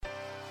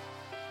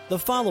The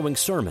following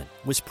sermon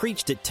was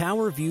preached at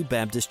Tower View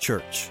Baptist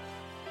Church.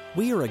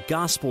 We are a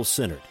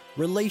gospel-centered,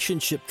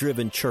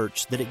 relationship-driven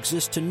church that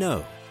exists to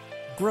know,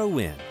 grow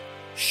in,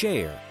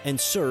 share, and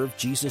serve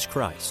Jesus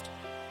Christ.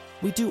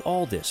 We do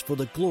all this for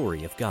the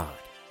glory of God.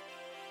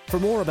 For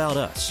more about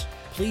us,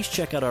 please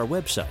check out our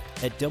website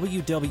at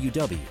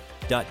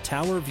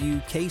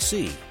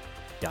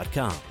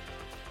www.towerviewkc.com.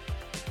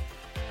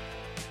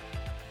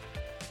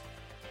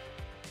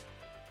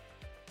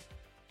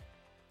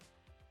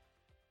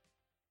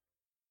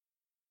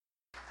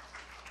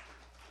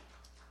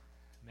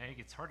 Meg,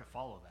 it's hard to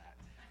follow that.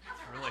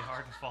 It's really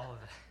hard to follow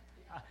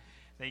that.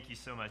 Thank you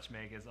so much,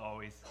 Meg, as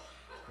always.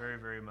 Very,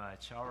 very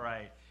much. All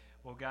right.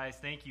 Well, guys,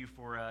 thank you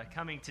for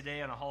coming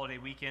today on a holiday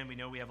weekend. We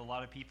know we have a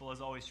lot of people, as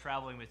always,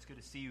 traveling, but it's good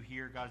to see you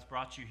here. God's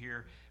brought you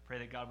here. Pray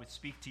that God would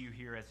speak to you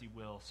here as He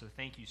will. So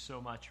thank you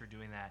so much for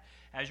doing that.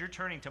 As you're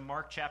turning to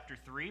Mark chapter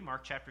 3,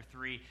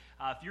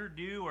 if you're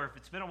new or if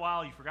it's been a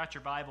while, you forgot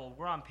your Bible,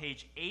 we're on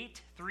page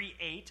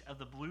 838 of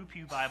the Blue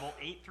Pew Bible,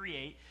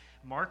 838.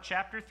 Mark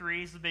chapter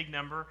 3 is the big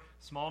number,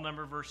 small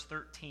number, verse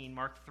 13,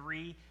 Mark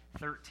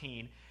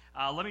 3:13.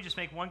 Let me just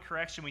make one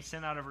correction we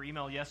sent out over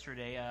email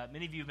yesterday.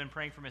 Many of you have been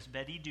praying for Miss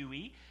Betty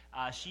Dewey.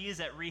 She is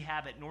at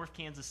rehab at North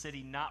Kansas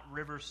City, not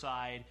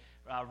Riverside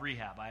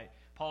Rehab. I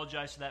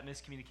apologize for that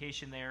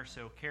miscommunication there.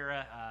 So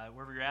Kara,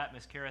 wherever you're at,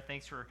 Miss Kara,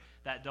 thanks for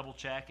that double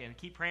check. And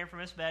keep praying for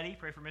Miss Betty.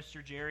 Pray for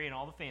Mr. Jerry and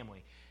all the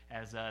family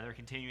as they're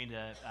continuing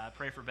to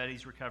pray for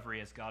Betty's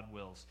recovery as God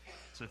wills.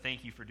 So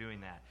thank you for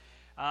doing that.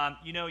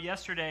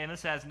 Yesterday, and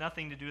this has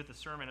nothing to do with the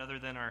sermon other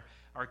than our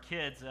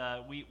kids,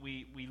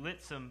 we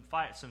lit some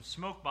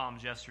smoke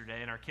bombs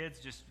yesterday, and our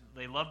kids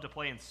they love to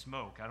play in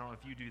smoke. I don't know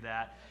if you do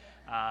that.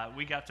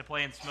 We got to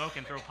play in smoke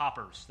and throw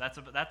poppers. That's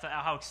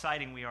how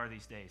exciting we are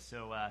these days.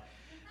 So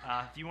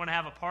if you want to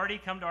have a party,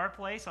 come to our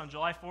place on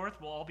July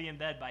 4th. We'll all be in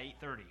bed by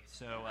 8:30.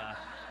 So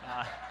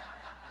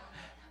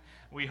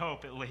we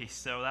hope at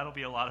least. So that'll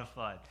be a lot of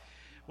fun.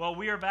 Well,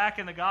 we are back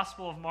in the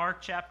Gospel of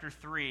Mark chapter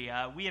 3.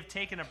 We have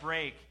taken a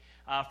break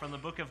from the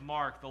book of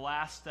Mark the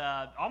last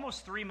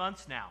almost 3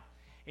 months now.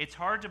 It's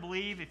hard to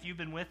believe, if you've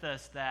been with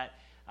us, that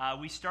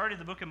we started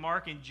the book of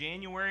Mark in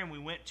January and we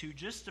went to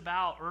just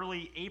about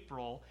early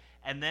April,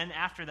 and then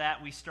after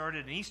that we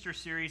started an Easter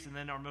series and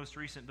then our most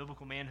recent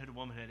Biblical Manhood and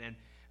Womanhood. And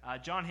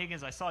John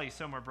Higgins, I saw you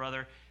somewhere,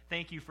 brother.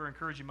 Thank you for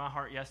encouraging my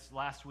heart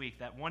last week.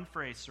 That one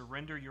phrase,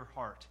 surrender your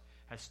heart,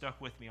 has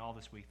stuck with me all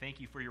this week. Thank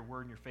you for your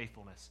word and your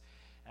faithfulness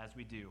as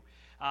we do.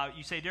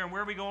 You say, Darren,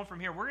 where are we going from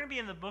here? We're going to be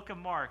in the book of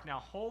Mark. Now,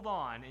 hold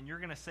on, and you're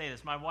going to say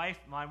this. My wife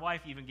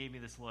even gave me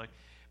this look.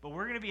 But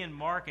we're going to be in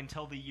Mark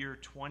until the year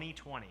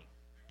 2020.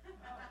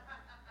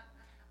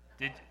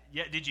 Did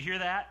you hear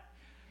that?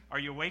 Are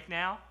you awake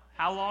now?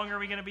 How long are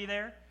we going to be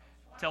there?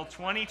 Till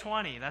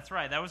 2020. That's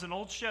right. That was an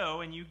old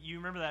show, and you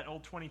remember that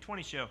old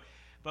 2020 show.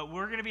 But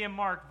we're going to be in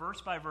Mark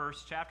verse by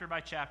verse, chapter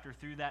by chapter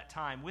through that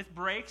time, with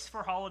breaks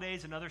for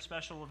holidays and other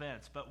special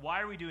events. But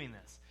why are we doing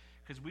this?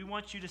 Because we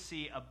want you to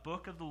see a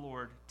book of the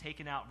Lord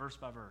taken out verse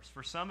by verse.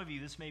 For some of you,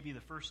 this may be the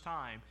first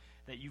time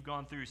that you've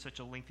gone through such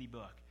a lengthy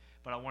book.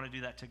 But I want to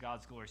do that to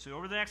God's glory. So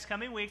over the next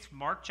coming weeks,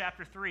 Mark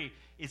chapter 3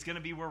 is going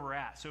to be where we're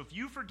at. So if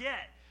you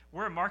forget,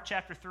 we're in Mark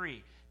chapter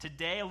 3.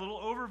 Today, a little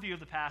overview of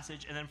the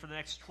passage, and then for the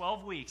next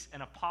 12 weeks,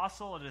 an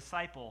apostle, a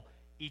disciple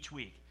each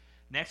week.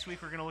 Next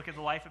week, we're going to look at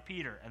the life of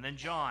Peter, and then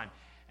John,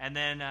 and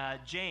then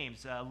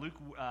James. Luke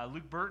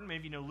Burton,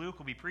 maybe you know Luke,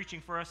 will be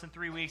preaching for us in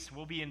 3 weeks.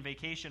 We'll be in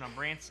vacation on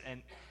Branson,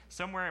 and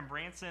somewhere in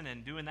Branson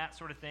and doing that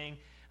sort of thing,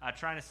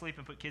 trying to sleep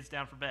and put kids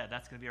down for bed.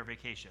 That's going to be our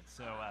vacation.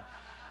 So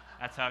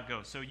that's how it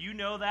goes. So you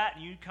know that,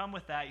 and you come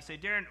with that. You say,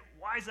 Darren,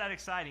 why is that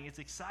exciting? It's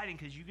exciting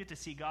because you get to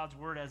see God's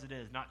word as it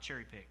is, not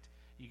cherry-picked.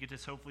 You get to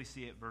hopefully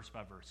see it verse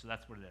by verse. So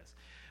that's what it is.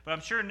 But I'm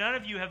sure none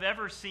of you have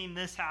ever seen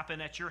this happen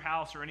at your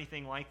house or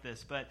anything like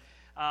this. But,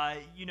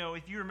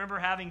 if you remember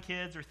having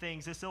kids or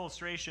things, this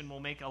illustration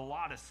will make a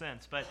lot of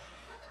sense. But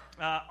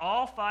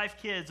all 5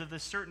 kids of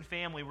this certain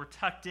family were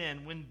tucked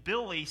in when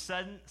Billy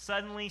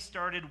suddenly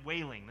started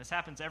wailing. This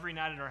happens every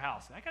night at our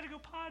house. I got to go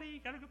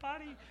potty.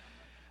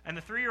 And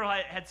the 3-year-old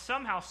had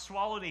somehow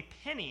swallowed a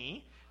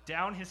penny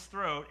down his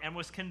throat and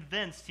was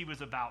convinced he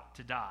was about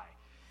to die.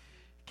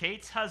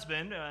 Kate's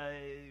husband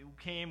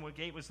came when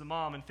Kate was the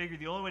mom and figured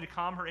the only way to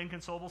calm her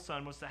inconsolable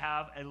son was to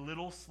have a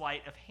little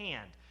sleight of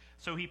hand.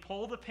 So he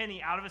pulled the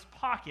penny out of his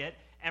pocket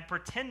and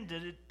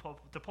pretended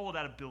to pull it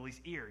out of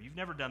Billy's ear. You've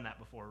never done that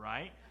before,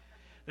 right?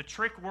 The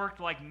trick worked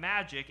like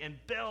magic, and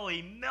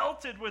Billy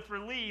melted with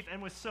relief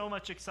and with so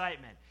much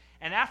excitement.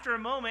 And after a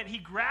moment, he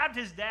grabbed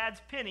his dad's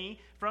penny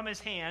from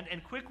his hand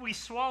and quickly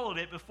swallowed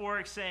it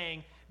before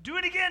saying, "Do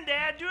it again,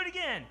 Dad, do it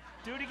again.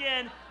 Do it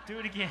again, do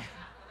it again."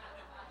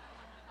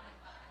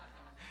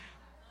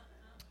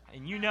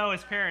 And you know,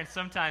 as parents,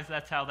 sometimes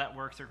that's how that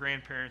works, or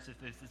grandparents, if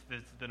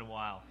it's been a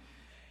while.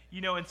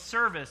 You know, in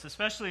service,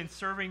 especially in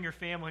serving your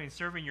family and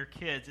serving your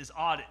kids, is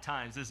odd at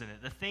times, isn't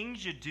it? The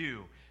things you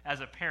do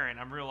as a parent,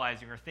 I'm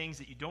realizing, are things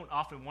that you don't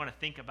often want to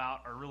think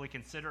about or really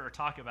consider or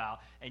talk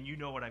about, and you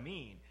know what I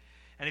mean.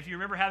 And if you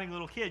remember having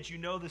little kids, you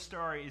know the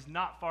story is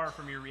not far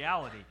from your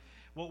reality.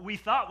 What we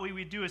thought we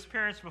would do as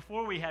parents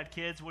before we had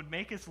kids would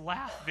make us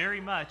laugh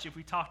very much if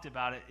we talked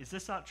about it. Is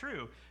this not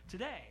true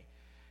today?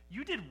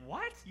 You did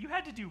what? You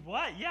had to do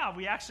what? Yeah,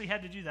 we actually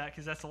had to do that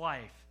because that's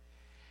life.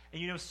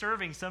 And you know,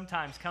 serving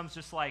sometimes comes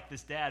just like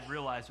this dad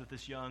realized with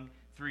this young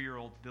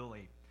 3-year-old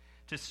Billy.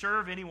 To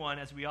serve anyone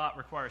as we ought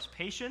requires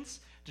patience,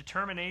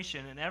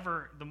 determination, and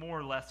ever the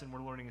more lesson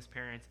we're learning as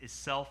parents is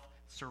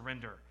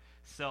self-surrender.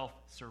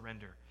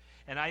 Self-surrender.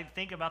 And I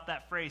think about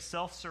that phrase,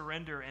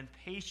 self-surrender and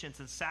patience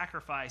and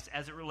sacrifice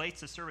as it relates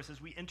to service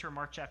as we enter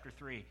Mark chapter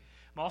 3.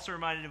 I'm also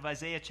reminded of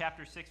Isaiah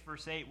chapter 6,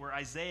 verse 8, where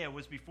Isaiah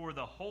was before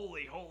the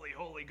holy, holy,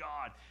 holy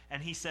God.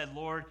 And he said,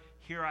 Lord,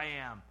 here I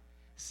am,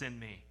 send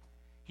me.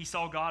 He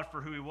saw God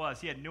for who he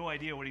was. He had no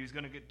idea what he was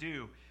going to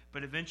do,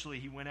 but eventually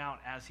he went out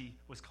as he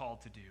was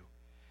called to do.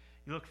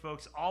 You look,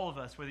 folks, all of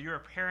us, whether you're a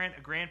parent,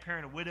 a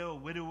grandparent, a widow, a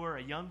widower,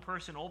 a young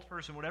person, old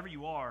person, whatever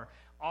you are,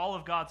 all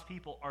of God's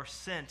people are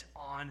sent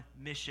on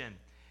mission.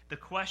 The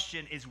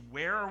question is,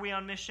 where are we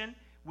on mission?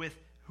 With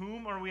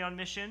whom are we on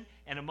mission?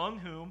 And among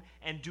whom?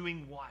 And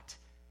doing what?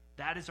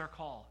 That is our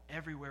call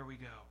everywhere we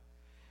go.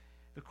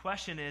 The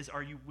question is,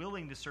 are you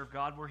willing to serve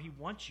God where he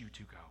wants you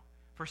to go?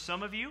 For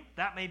some of you,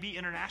 that may be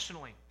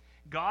internationally.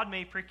 God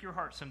may prick your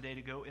heart someday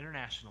to go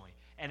internationally.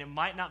 And it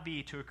might not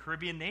be to a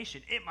Caribbean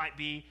nation. It might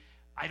be,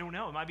 I don't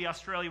know, it might be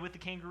Australia with the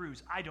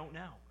kangaroos. I don't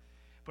know.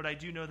 But I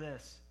do know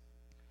this.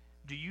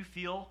 Do you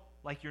feel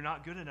like you're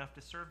not good enough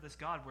to serve this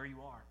God where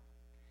you are?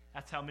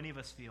 That's how many of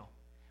us feel.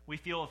 We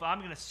feel if I'm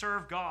going to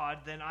serve God,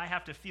 then I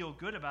have to feel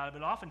good about it.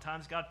 But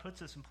oftentimes God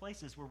puts us in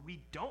places where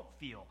we don't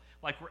feel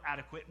like we're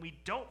adequate. We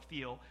don't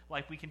feel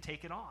like we can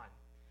take it on.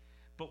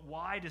 But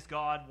why does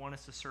God want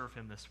us to serve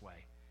him this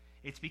way?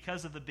 It's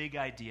because of the big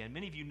idea. And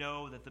many of you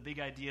know that the big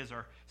idea is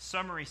our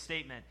summary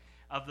statement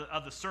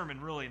of the sermon,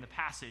 really, in the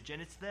passage.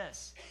 And it's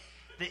this.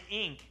 The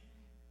ink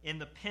in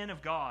the pen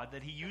of God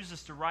that he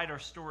uses to write our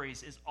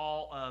stories is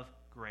all of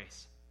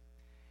grace.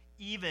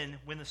 Even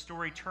when the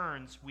story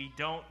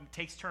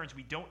takes turns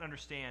we don't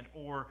understand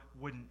or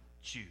wouldn't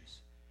choose.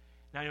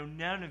 Now, I know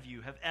none of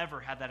you have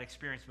ever had that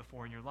experience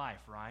before in your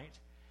life, right?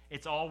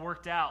 It's all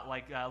worked out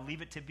like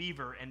Leave It to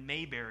Beaver and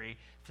Mayberry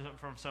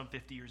from some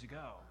 50 years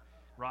ago,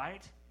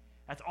 right?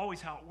 That's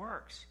always how it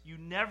works. You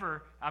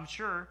never, I'm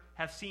sure,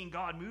 have seen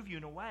God move you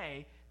in a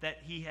way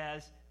that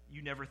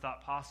you never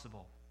thought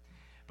possible.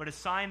 But a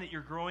sign that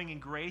you're growing in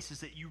grace is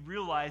that you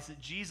realize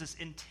that Jesus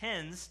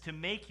intends to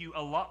make you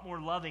a lot more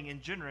loving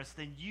and generous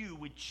than you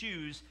would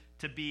choose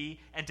to be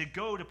and to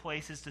go to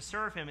places to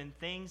serve him in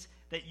things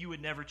that you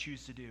would never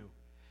choose to do.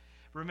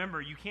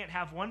 Remember, you can't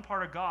have one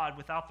part of God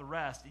without the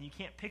rest, and you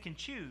can't pick and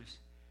choose.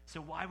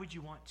 So why would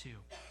you want to?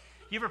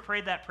 You ever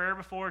prayed that prayer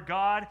before?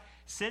 God,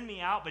 send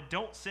me out, but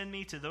don't send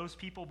me to those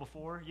people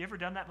before. You ever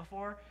done that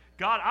before?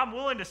 God, I'm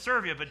willing to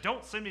serve you, but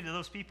don't send me to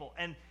those people.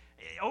 And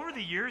over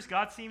the years,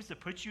 God seems to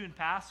put you in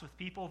paths with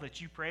people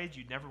that you prayed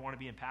you'd never want to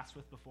be in paths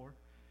with before.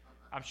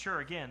 I'm sure,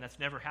 again, that's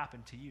never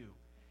happened to you.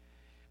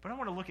 But I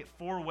want to look at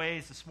 4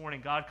 ways this morning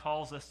God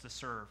calls us to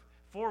serve.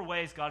 4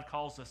 ways God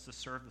calls us to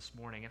serve this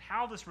morning, and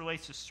how this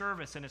relates to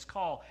service and his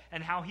call,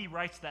 and how he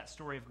writes that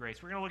story of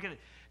grace. We're going to look at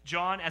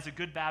John as a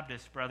good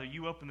Baptist, brother.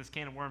 You opened this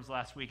can of worms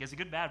last week. As a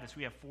good Baptist,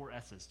 we have 4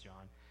 S's,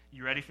 John.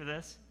 You ready for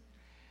this?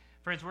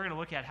 Friends, we're going to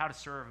look at how to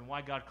serve and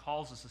why God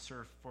calls us to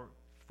serve for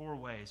 4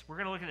 ways. We're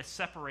going to look at a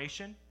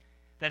separation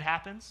that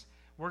happens.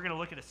 We're going to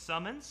look at a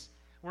summons.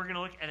 We're going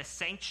to look at a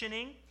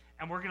sanctioning,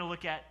 and we're going to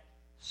look at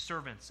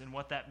servants and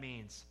what that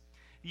means.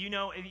 You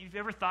know, if you've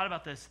ever thought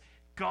about this,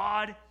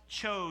 God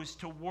chose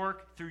to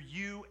work through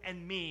you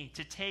and me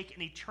to take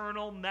an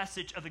eternal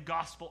message of the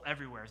gospel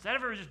everywhere. Has that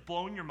ever just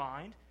blown your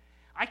mind?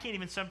 I can't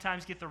even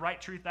sometimes get the right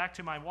truth back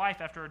to my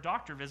wife after a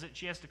doctor visit.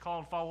 She has to call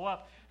and follow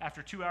up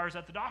after 2 hours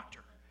at the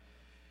doctor.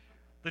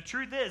 The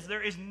truth is,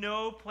 there is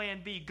no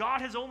plan B.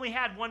 God has only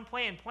had one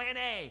plan, plan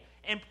A.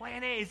 And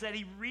plan A is that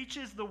he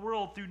reaches the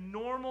world through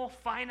normal,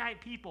 finite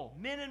people,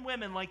 men and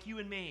women like you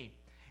and me.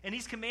 And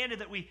he's commanded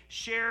that we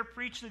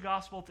preach the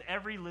gospel to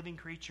every living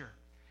creature.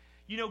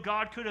 You know,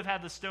 God could have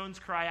had the stones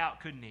cry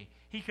out, couldn't he?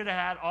 He could have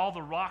had all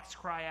the rocks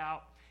cry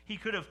out. He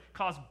could have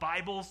caused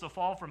Bibles to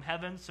fall from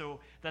heaven so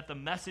that the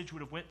message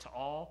would have went to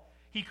all.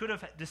 He could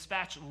have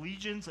dispatched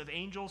legions of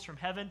angels from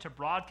heaven to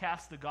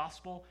broadcast the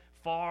gospel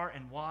far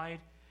and wide.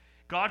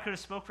 God could have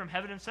spoke from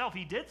heaven himself.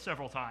 He did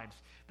several times,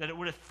 that it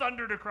would have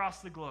thundered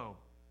across the globe.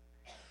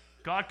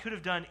 God could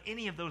have done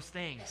any of those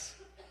things,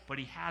 but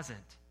he hasn't.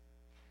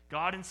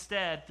 God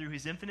instead, through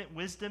his infinite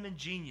wisdom and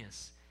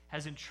genius,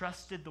 has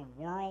entrusted the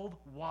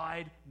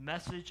worldwide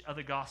message of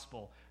the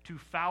gospel to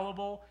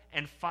fallible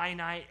and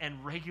finite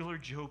and regular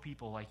Joe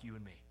people like you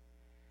and me.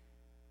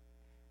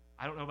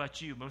 I don't know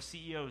about you. Most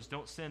CEOs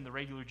don't send the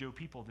regular Joe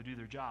people to do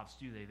their jobs,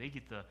 do they? They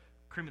get the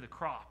cream of the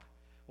crop.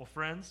 Well,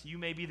 friends, you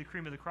may be the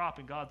cream of the crop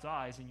in God's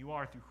eyes, and you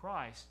are through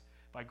Christ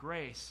by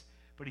grace,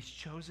 but he's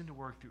chosen to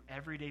work through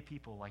everyday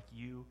people like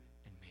you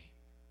and me.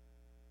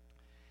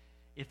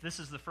 if this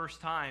is the first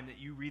time that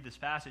you read this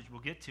passage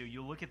we'll get to,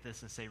 you'll look at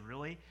this and say,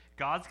 really?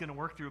 God's going to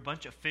work through a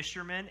bunch of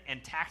fishermen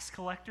and tax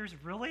collectors?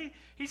 Really?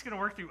 He's going to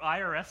work through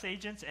IRS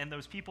agents and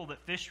those people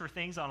that fish for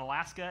things on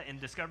Alaska and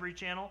Discovery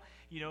Channel?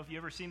 You know, if you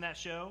ever seen that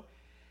show?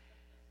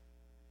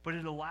 But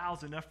it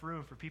allows enough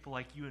room for people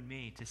like you and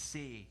me to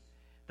see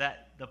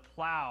that the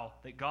plow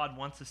that God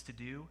wants us to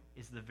do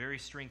is the very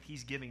strength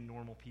he's giving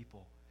normal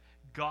people.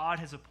 God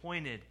has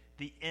appointed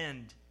the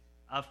end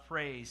of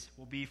praise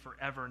will be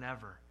forever and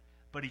ever,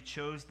 but he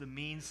chose the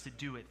means to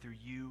do it through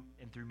you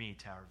and through me,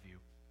 Tower View.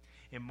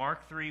 In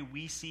Mark 3,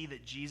 we see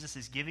that Jesus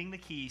is giving the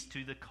keys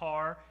to the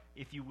car,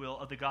 if you will,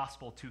 of the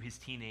gospel to his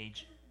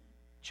teenage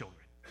children.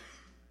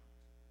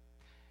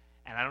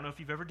 And I don't know if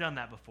you've ever done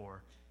that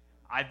before.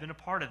 I've been a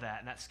part of that,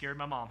 and that scared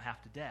my mom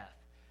half to death.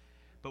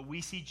 But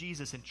we see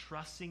Jesus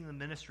entrusting the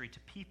ministry to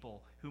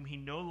people whom he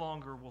no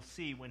longer will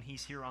see when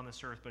he's here on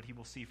this earth, but he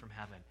will see from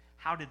heaven.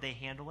 How did they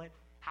handle it?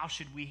 How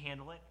should we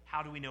handle it?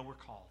 How do we know we're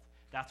called?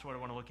 That's what I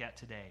want to look at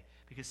today.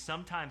 Because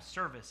sometimes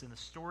service in the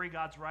story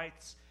God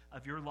writes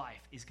of your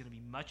life is going to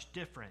be much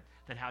different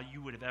than how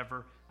you would have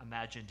ever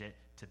imagined it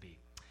to be.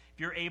 If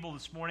you're able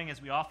this morning,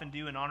 as we often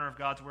do in honor of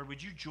God's word,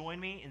 would you join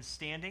me in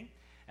standing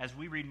as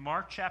we read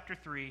Mark chapter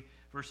 3,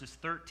 verses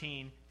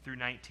 13 through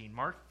 19.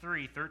 Mark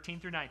 3, 13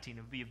 through 19.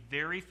 It will be a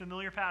very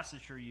familiar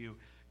passage for you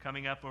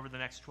coming up over the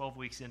next 12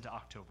 weeks into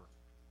October.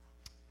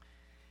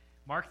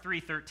 Mark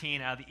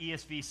 3:13 out of the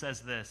ESV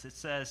says this. It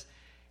says,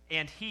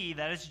 "And he,"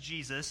 that is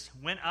Jesus,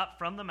 "went up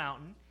from the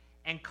mountain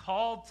and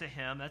called to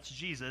him," that's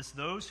Jesus,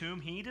 "those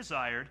whom he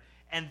desired,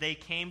 and they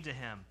came to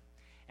him.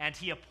 And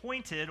he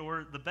appointed,"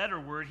 or the better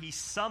word, he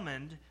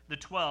summoned the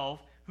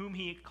 12, whom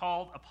he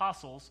called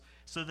apostles,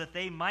 so that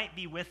they might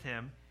be with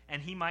him,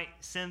 and he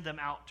might send them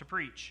out to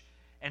preach,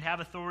 and have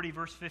authority,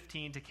 verse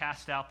 15, to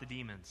cast out the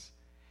demons.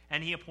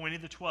 And he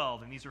appointed the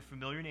 12, and these are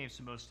familiar names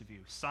to most of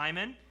you.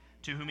 Simon,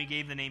 to whom he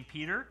gave the name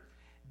Peter,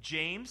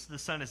 James, the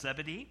son of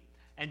Zebedee,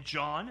 and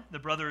John, the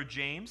brother of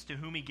James, to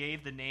whom he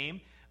gave the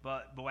name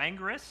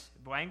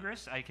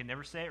Boanerges, I can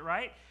never say it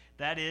right,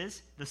 that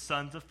is, the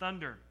sons of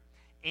thunder.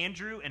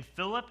 Andrew and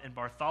Philip and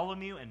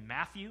Bartholomew and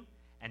Matthew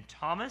and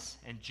Thomas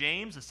and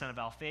James, the son of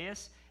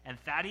Alphaeus, and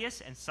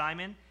Thaddeus and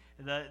Simon,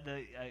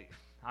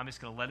 I'm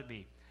just going to let it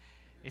be.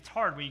 It's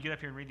hard when you get up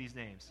here and read these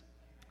names.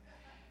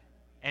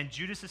 And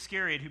Judas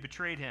Iscariot, who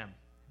betrayed him.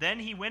 Then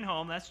he went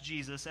home, that's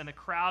Jesus, and the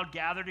crowd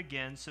gathered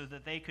again so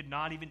that they could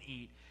not even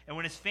eat. And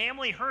when his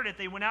family heard it,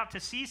 they went out to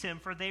seize him,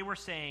 for they were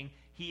saying,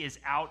 he is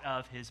out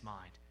of his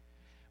mind.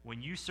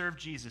 When you serve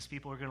Jesus,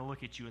 people are going to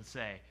look at you and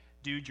say,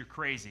 dude, you're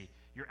crazy.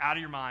 You're out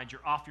of your mind.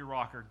 You're off your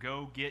rocker.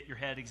 Go get your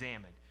head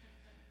examined.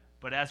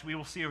 But as we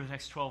will see over the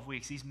next 12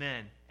 weeks, these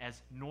men, as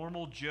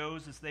normal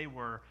Joes as they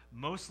were,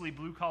 mostly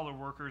blue-collar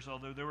workers,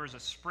 although there was a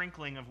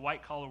sprinkling of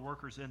white-collar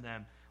workers in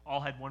them,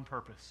 all had one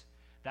purpose.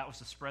 That was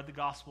to spread the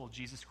gospel of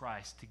Jesus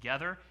Christ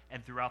together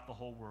and throughout the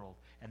whole world.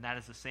 And that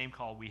is the same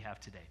call we have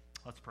today.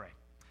 Let's pray.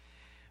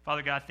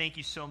 Father God, thank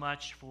you so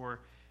much for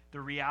the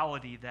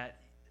reality that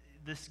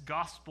this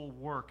gospel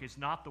work is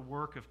not the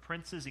work of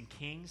princes and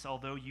kings,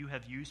 although you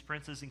have used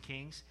princes and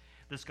kings.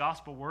 This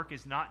gospel work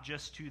is not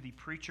just to the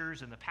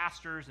preachers and the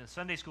pastors and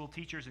Sunday school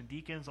teachers and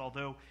deacons,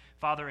 although,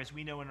 Father, as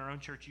we know in our own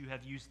church, you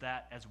have used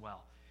that as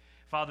well.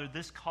 Father,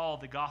 this call,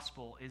 the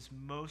gospel, is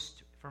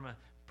most, from a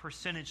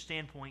percentage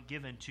standpoint,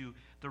 given to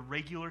the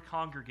regular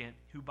congregant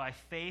who by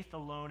faith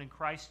alone in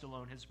Christ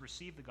alone has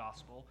received the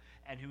gospel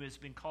and who has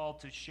been called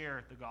to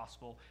share the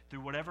gospel through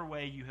whatever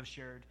way you have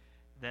shared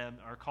them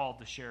or called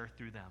to share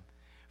through them.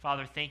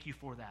 Father, thank you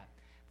for that.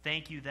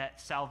 Thank you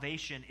that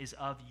salvation is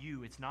of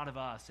you. It's not of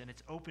us, and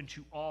it's open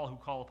to all who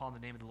call upon the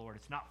name of the Lord.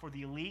 It's not for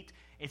the elite.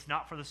 It's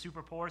not for the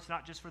super poor. It's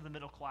not just for the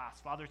middle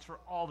class. Father, it's for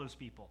all those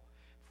people.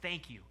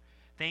 Thank you.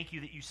 Thank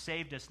you that you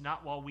saved us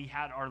not while we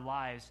had our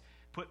lives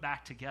put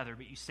back together,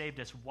 but you saved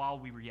us while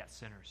we were yet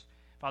sinners.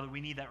 Father, we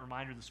need that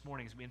reminder this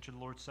morning as we enter the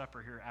Lord's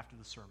Supper here after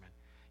the sermon.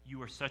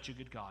 You are such a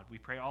good God. We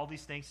pray all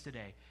these things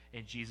today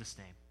in Jesus'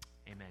 name.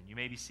 Amen. You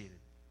may be seated.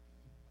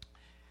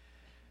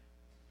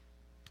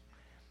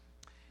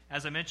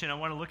 As I mentioned, I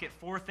want to look at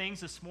 4 things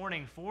this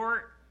morning,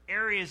 4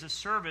 areas of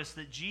service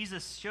that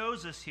Jesus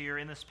shows us here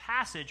in this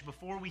passage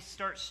before we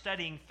start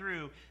studying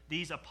through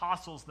these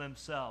apostles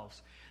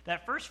themselves.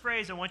 That first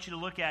phrase I want you to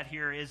look at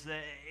here is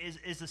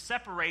the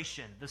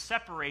separation, the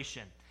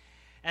separation.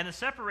 And the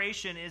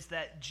separation is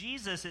that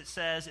Jesus, it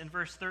says in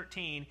verse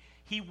 13,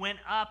 he went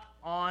up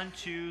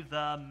onto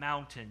the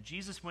mountain.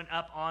 Jesus went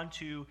up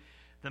onto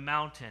the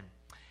mountain.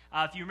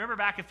 If you remember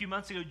back a few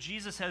months ago,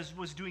 Jesus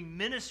was doing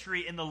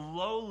ministry in the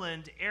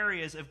lowland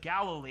areas of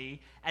Galilee,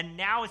 and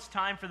now it's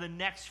time for the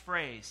next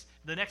phrase,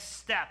 the next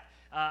step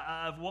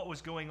of what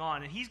was going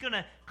on. And he's going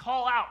to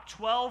call out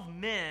 12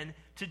 men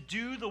to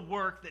do the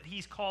work that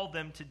he's called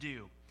them to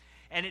do.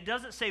 And it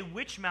doesn't say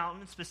which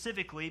mountain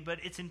specifically, but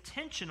it's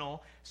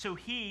intentional so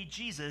he,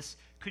 Jesus,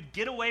 could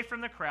get away from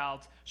the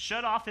crowds,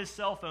 shut off his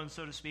cell phone,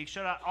 so to speak,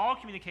 shut out all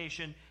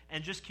communication,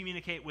 and just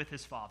communicate with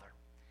his Father.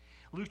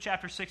 Luke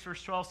chapter 6,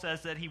 verse 12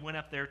 says that he went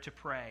up there to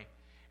pray.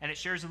 And it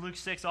shares in Luke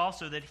 6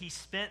 also that he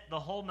spent the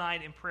whole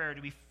night in prayer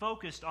to be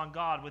focused on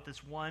God with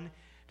this one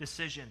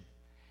decision.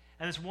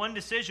 And this one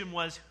decision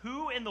was,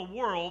 who in the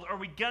world are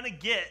we going to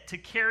get to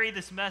carry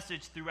this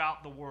message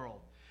throughout the world?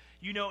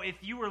 You know, if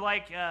you were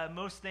like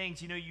most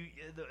things, you know,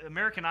 the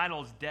American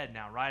Idol is dead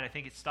now, right? I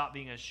think it stopped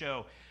being a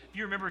show. If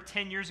you remember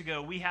 10 years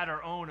ago, we had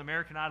our own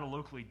American Idol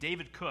locally,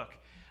 David Cook.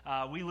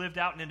 We lived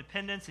out in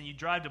Independence, and you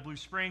drive to Blue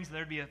Springs, and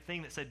there'd be a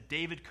thing that said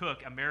David Cook,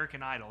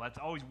 American Idol. That's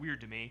always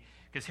weird to me,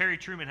 because Harry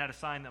Truman had a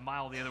sign a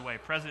mile the other way.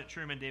 President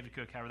Truman, David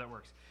Cook, however that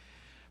works.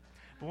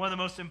 But one of the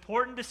most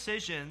important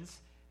decisions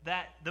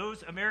that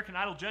those American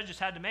Idol judges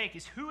had to make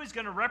is who is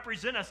going to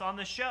represent us on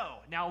this show.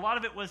 Now, a lot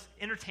of it was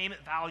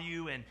entertainment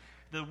value and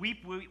the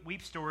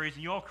weep stories,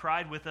 and you all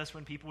cried with us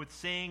when people would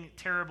sing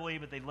terribly,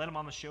 but they'd let them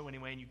on the show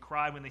anyway, and you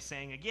cried when they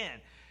sang again,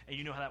 and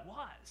you know how that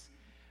was.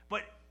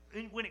 But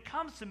when it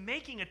comes to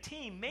making a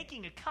team,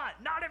 making a cut,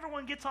 not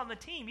everyone gets on the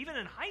team, even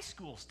in high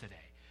schools today.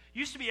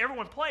 Used to be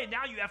everyone played,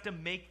 now you have to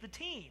make the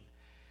team.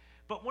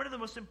 But one of the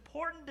most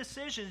important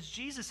decisions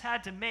Jesus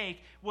had to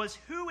make was,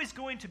 who is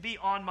going to be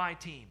on my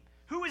team?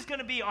 Who is going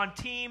to be on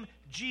Team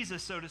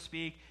Jesus, so to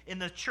speak, in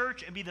the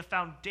church and be the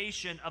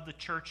foundation of the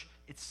church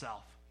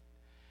itself?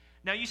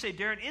 Now you say,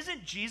 Darren,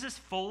 isn't Jesus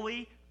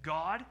fully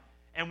God?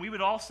 And we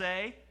would all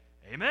say,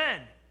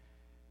 amen.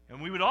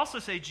 And we would also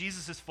say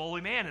Jesus is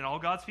fully man, and all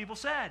God's people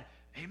said,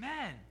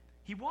 amen.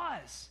 He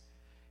was.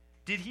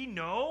 Did he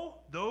know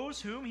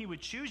those whom he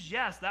would choose?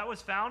 Yes, that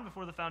was found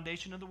before the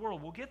foundation of the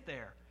world. We'll get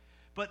there.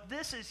 But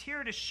this is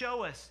here to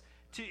show us,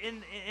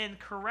 in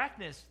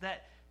correctness,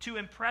 that to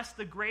impress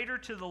the greater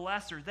to the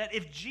lesser, that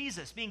if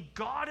Jesus, being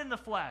God in the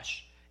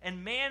flesh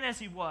and man as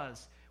he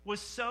was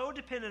so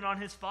dependent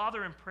on his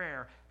Father in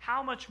prayer,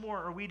 how much more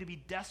are we to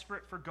be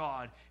desperate for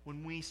God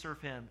when we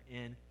serve him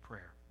in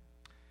prayer?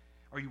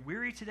 Are you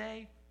weary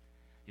today?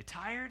 You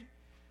tired?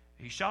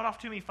 You shot off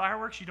too many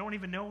fireworks, you don't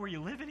even know where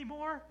you live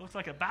anymore? Looks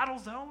like a battle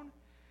zone?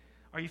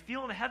 Are you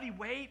feeling a heavy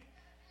weight?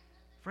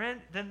 Friend,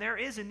 then there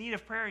is a need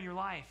of prayer in your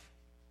life.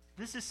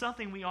 This is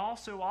something we all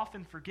so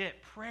often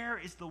forget. Prayer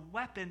is the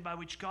weapon by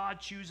which God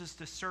chooses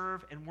to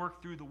serve and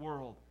work through the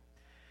world.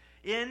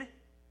 In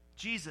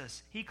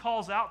Jesus, he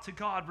calls out to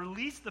God,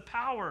 release the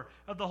power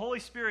of the Holy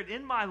Spirit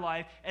in my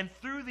life and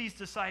through these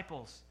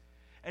disciples.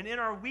 And in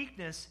our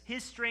weakness,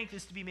 his strength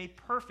is to be made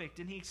perfect,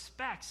 and he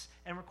expects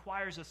and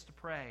requires us to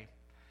pray.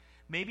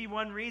 Maybe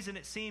one reason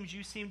it seems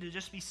you seem to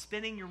just be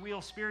spinning your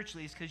wheels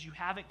spiritually is because you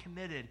haven't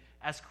committed,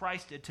 as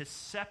Christ did, to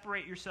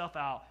separate yourself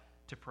out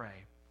to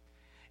pray.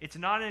 It's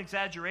not an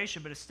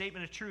exaggeration, but a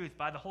statement of truth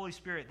by the Holy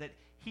Spirit that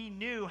he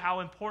knew how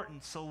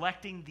important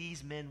selecting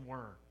these men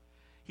were.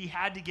 He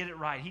had to get it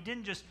right. He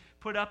didn't just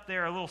put up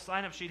there a little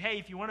sign-up sheet, hey,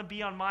 if you want to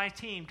be on my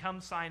team, come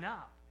sign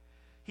up.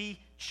 He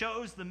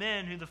chose the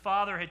men who the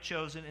Father had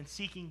chosen and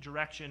seeking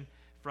direction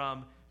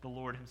from the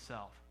Lord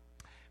himself.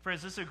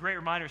 Friends, this is a great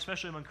reminder,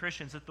 especially among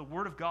Christians, that the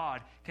Word of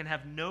God can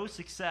have no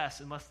success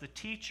unless the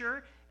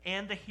teacher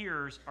and the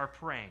hearers are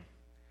praying.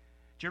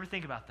 Do you ever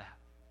think about that?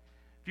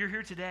 If you're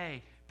here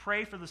today,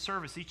 pray for the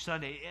service each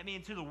Sunday. I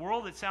mean, to the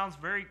world, it sounds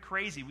very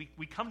crazy.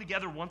 We come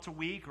together once a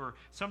week or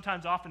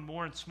sometimes often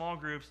more in small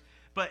groups,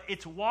 but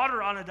it's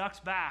water on a duck's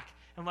back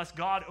unless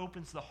God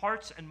opens the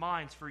hearts and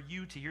minds for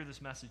you to hear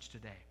this message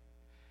today.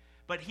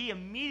 But he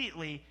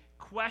immediately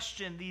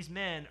questioned these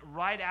men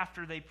right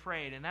after they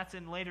prayed, and that's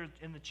later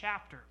in the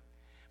chapter.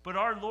 But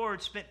our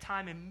Lord spent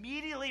time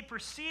immediately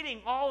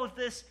preceding all of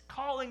this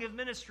calling of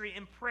ministry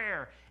in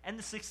prayer, and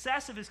the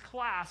success of his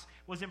class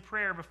was in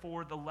prayer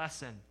before the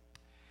lesson.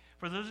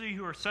 For those of you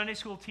who are Sunday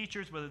school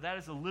teachers, whether that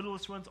is the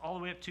littlest ones all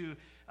the way up to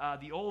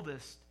the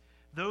oldest,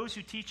 those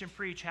who teach and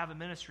preach have a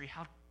ministry.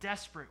 How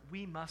desperate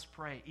we must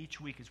pray each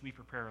week as we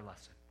prepare a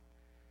lesson.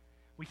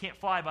 We can't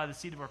fly by the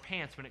seat of our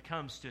pants when it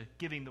comes to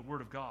giving the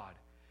Word of God.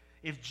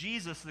 If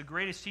Jesus, the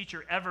greatest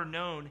teacher ever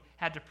known,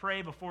 had to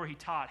pray before he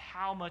taught,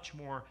 how much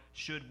more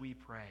should we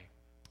pray?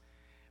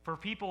 For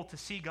people to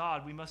see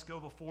God, we must go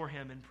before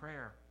him in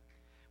prayer.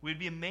 We'd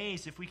be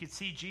amazed if we could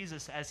see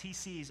Jesus as he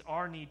sees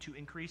our need to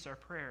increase our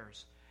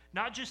prayers.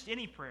 Not just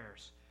any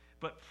prayers,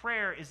 but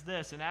prayer is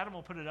this, and Adam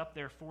will put it up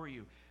there for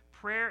you.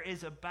 Prayer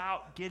is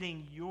about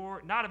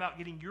not about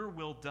getting your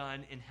will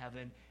done in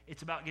heaven.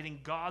 It's about getting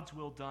God's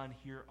will done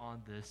here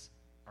on this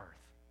earth.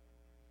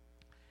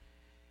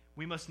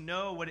 We must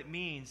know what it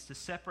means to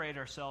separate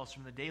ourselves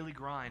from the daily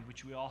grind,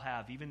 which we all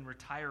have, even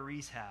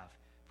retirees have,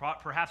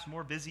 perhaps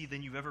more busy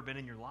than you've ever been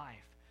in your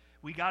life.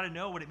 We got to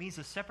know what it means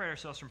to separate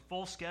ourselves from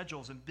full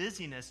schedules and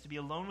busyness to be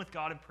alone with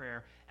God in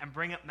prayer and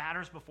bring up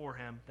matters before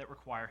him that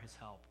require his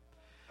help.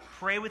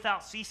 Pray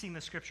without ceasing,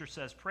 the scripture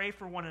says. Pray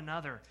for one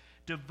another.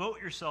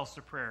 Devote yourselves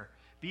to prayer.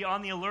 Be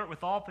on the alert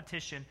with all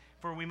petition,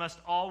 for we must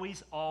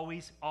always,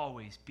 always,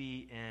 always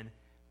be in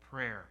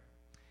prayer.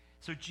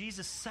 So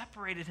Jesus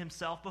separated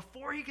himself.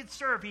 Before he could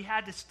serve, he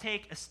had to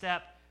take a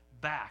step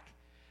back.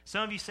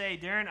 Some of you say,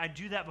 Darren, I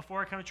do that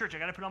before I come to church. I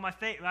got to put on my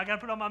face. I got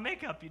to put on my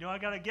makeup. I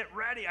got to get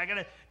ready. I got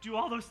to do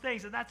all those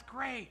things, and that's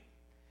great.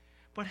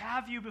 But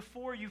have you,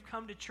 before you've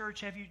come to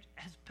church, have you,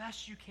 as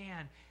best you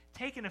can,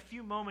 taken a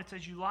few moments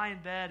as you lie in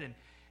bed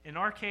In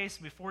our case,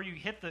 before you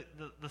hit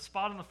the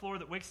spot on the floor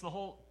that wakes the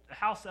whole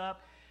house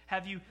up,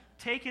 have you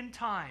taken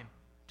time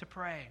to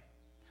pray?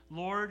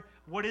 Lord,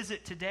 what is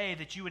it today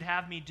that you would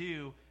have me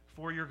do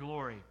for your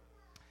glory?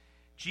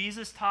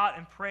 Jesus taught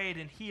and prayed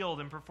and healed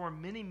and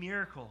performed many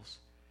miracles.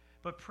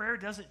 But prayer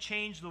doesn't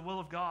change the will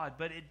of God,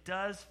 but it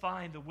does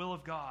find the will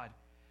of God.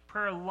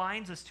 Prayer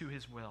aligns us to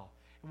his will,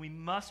 and we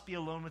must be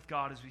alone with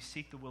God as we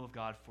seek the will of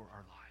God for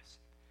our lives.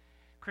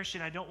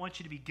 Christian, I don't want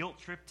you to be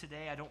guilt-tripped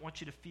today. I don't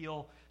want you to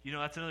feel,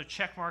 that's another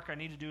check mark I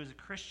need to do as a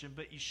Christian,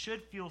 but you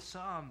should feel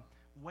some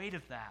weight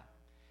of that.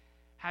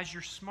 Has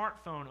your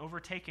smartphone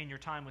overtaken your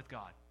time with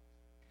God?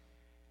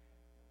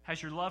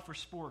 Has your love for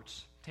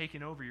sports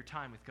taken over your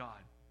time with God?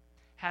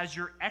 Has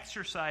your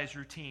exercise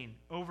routine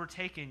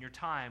overtaken your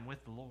time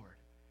with the Lord?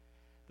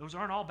 Those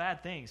aren't all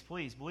bad things,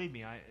 please, believe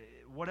me,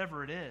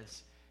 whatever it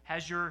is.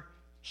 Has your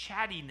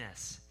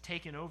chattiness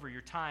taken over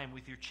your time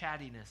with your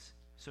chattiness,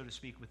 so to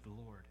speak, with the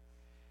Lord?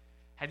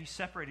 Have you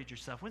separated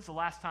yourself? When's the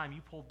last time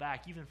you pulled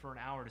back, even for an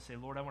hour, to say,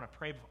 Lord, I want to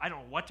pray. I don't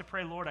know what to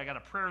pray, Lord. I got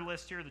a prayer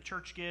list here the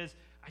church gives.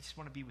 I just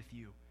want to be with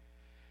you.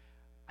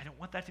 I don't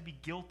want that to be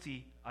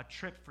a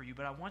trip for you,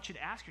 but I want you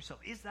to ask yourself,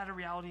 is that a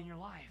reality in your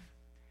life?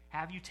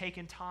 Have you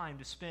taken time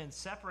to spend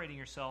separating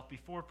yourself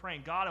before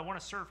praying? God, I want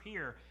to serve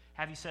here.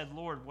 Have you said,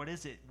 Lord, what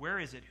is it? Where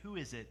is it? Who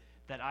is it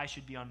that I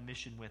should be on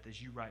mission with as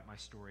you write my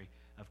story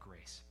of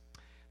grace?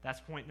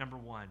 That's point number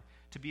one.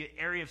 To be an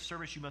area of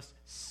service, you must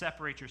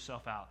separate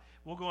yourself out.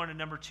 We'll go on to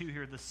number 2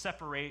 here, the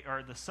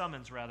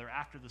summons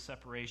after the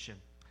separation.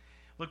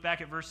 Look back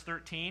at verse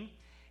 13.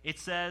 It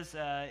says,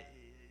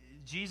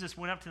 Jesus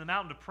went up to the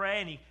mountain to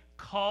pray, and he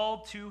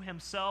called to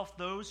himself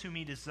those whom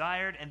he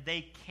desired, and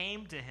they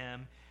came to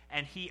him.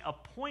 And he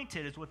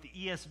appointed, is what the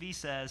ESV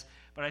says,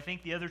 but I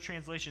think the other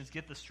translations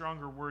get the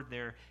stronger word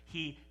there.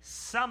 He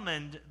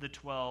summoned the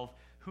 12,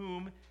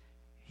 whom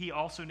he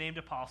also named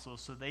apostles,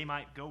 so they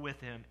might go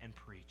with him and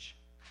preach.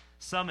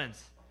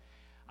 Summons.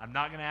 I'm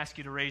not going to ask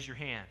you to raise your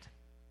hand.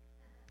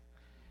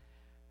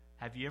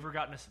 Have you ever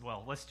gotten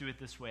let's do it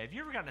this way. Have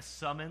you ever gotten a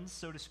summons,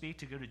 so to speak,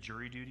 to go to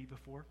jury duty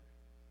before?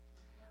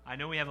 I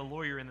know we have a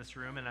lawyer in this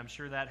room, and I'm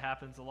sure that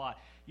happens a lot.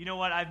 You know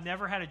what? I've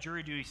never had a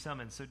jury duty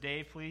summons. So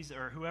Dave, please,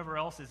 or whoever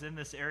else is in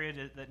this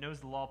area that knows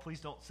the law, please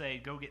don't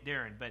say, go get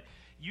Darren. But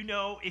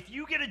if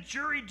you get a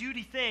jury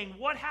duty thing,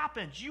 what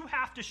happens? You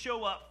have to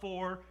show up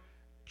for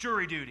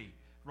jury duty,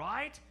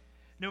 right?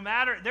 No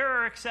matter, there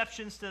are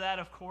exceptions to that,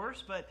 of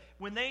course, but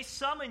when they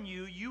summon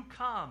you, you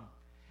come.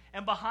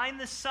 And behind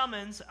the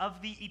summons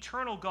of the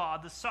eternal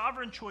God, the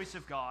sovereign choice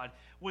of God,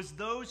 was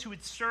those who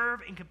would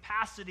serve in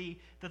capacity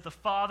that the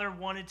Father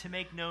wanted to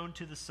make known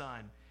to the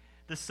Son.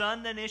 The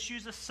Son then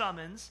issues a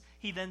summons.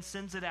 He then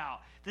sends it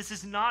out. This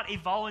is not a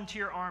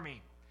volunteer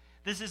army.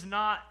 This is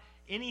not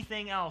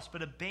anything else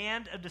but a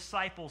band of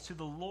disciples who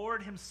the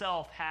Lord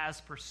himself has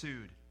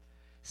pursued.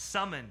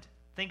 Summoned.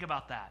 Think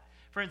about that.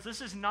 Friends,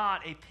 this is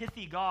not a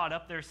pithy God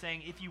up there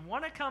saying, if you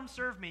want to come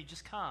serve me,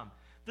 just come.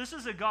 This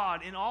is a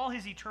God in all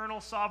his eternal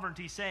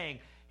sovereignty saying,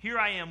 here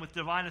I am with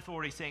divine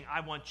authority saying,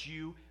 I want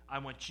you, I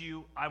want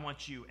you, I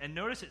want you. And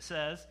notice it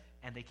says,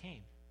 and they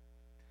came.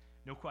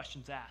 No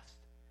questions asked.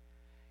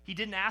 He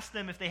didn't ask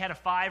them if they had a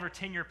 5 or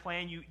 10 year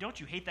plan. Don't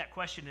you hate that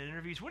question in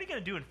interviews? What are you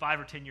going to do in 5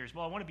 or 10 years?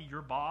 Well, I want to be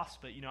your boss,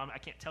 but I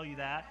can't tell you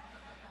that.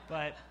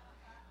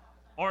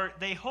 Or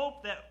they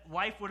hope that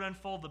life would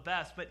unfold the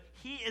best, but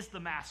he is the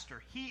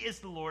master. He is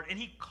the Lord, and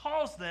he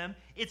calls them.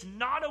 It's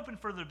not open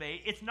for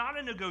debate. It's not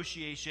a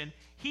negotiation.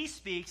 He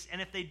speaks,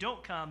 and if they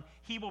don't come,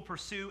 he will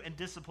pursue and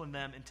discipline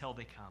them until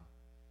they come.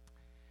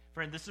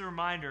 Friend, this is a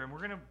reminder, and we're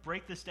going to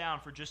break this down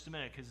for just a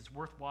minute because it's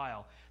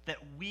worthwhile, that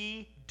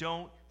we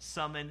don't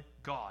summon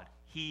God.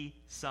 He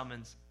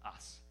summons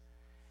us.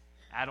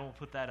 Adam will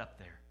put that up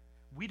there.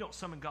 We don't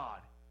summon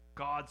God.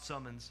 God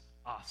summons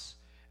us.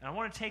 And I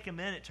want to take a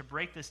minute to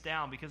break this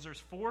down because there's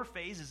 4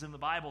 phases in the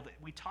Bible that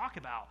we talk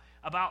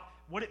about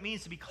what it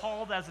means to be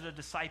called as a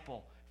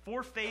disciple.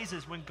 4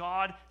 phases when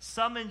God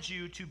summons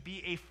you to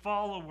be a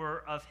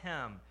follower of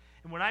him.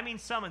 And when I mean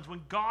summons,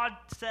 when God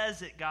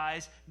says it,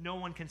 guys, no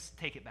one can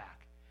take it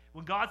back.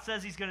 When God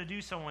says he's going to do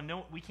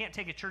something, we can't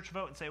take a church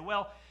vote and say,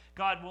 well,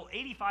 God,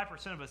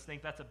 85% of us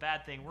think that's a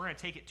bad thing. We're going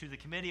to take it to the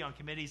committee on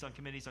committees on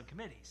committees on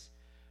committees.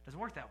 It doesn't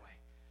work that way.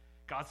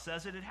 God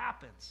says it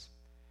happens.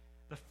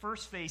 The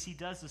first phase he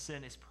does this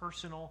in is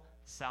personal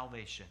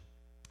salvation.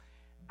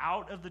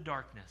 Out of the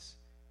darkness,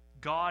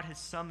 God has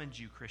summoned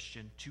you,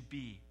 Christian, to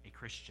be a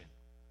Christian.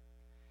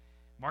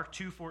 Mark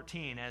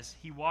 2:14, as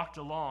he walked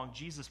along,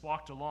 Jesus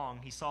walked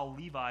along, he saw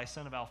Levi,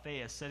 son of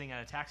Alphaeus, sitting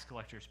at a tax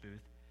collector's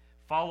booth.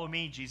 Follow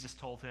me, Jesus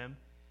told him.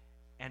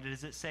 And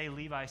does it say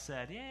Levi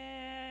said,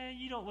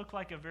 you don't look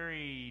like a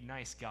very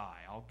nice guy.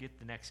 I'll get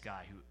the next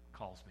guy who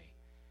calls me.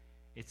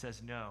 It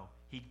says no.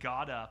 He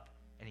got up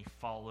and he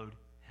followed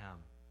him.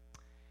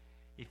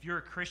 If you're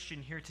a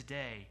Christian here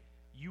today,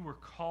 you were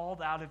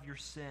called out of your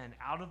sin,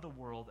 out of the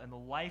world, and the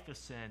life of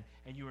sin,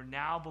 and you are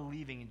now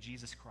believing in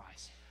Jesus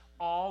Christ.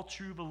 All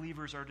true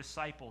believers are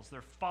disciples.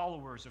 They're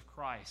followers of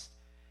Christ.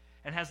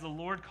 And has the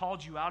Lord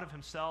called you out of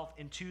himself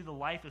into the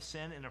life of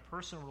sin in a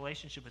personal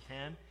relationship with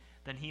him?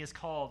 then he has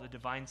called a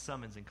divine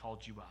summons and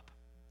called you up.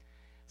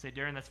 Say,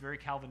 Darren, that's very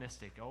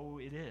Calvinistic. Oh,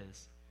 it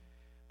is.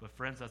 But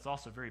friends, that's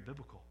also very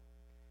biblical.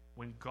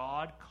 When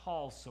God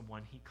calls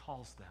someone, he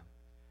calls them.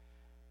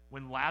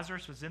 When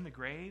Lazarus was in the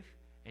grave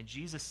and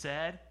Jesus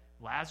said,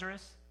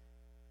 Lazarus,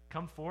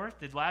 come forth,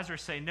 did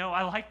Lazarus say, no,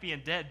 I like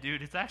being dead,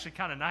 dude. It's actually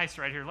kind of nice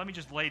right here. Let me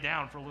just lay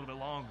down for a little bit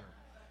longer.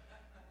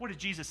 What did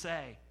Jesus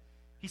say?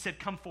 He said,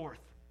 come forth.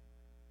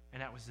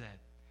 And that was it.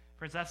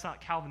 Friends, that's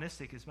not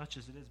Calvinistic as much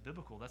as it is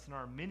biblical. That's not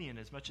Arminian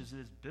as much as it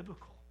is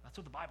biblical. That's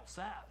what the Bible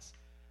says.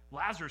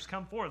 Lazarus,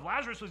 come forth.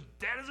 Lazarus was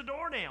dead as a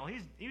doornail.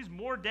 He was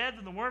more dead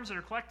than the worms that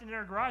are collected in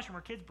our garage from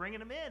our kids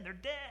bringing him in. They're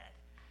dead.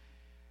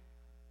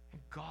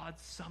 And God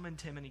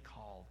summoned him and he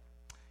called.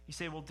 You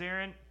say, well,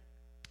 Darren,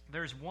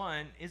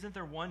 isn't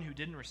there one who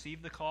didn't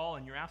receive the call?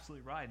 And you're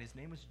absolutely right. His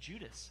name was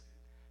Judas.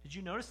 Did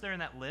you notice there in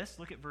that list?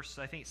 Look at verse,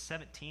 I think,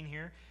 17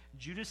 here.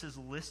 Judas is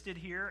listed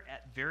here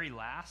at very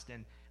last,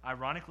 and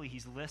ironically,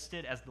 he's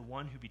listed as the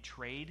one who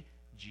betrayed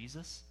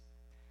Jesus.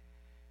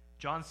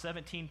 John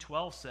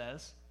 17:12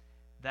 says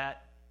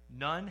that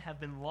none have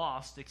been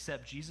lost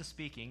except Jesus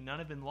speaking. None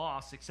have been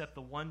lost except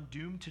the one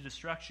doomed to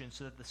destruction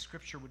so that the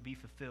scripture would be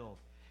fulfilled.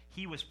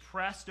 He was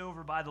pressed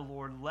over by the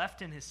Lord,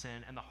 left in his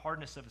sin and the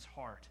hardness of his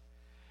heart.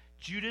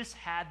 Judas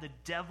had the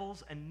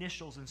devil's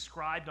initials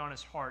inscribed on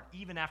his heart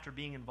even after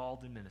being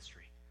involved in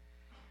ministry.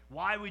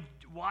 Why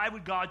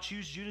would God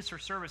choose Judas for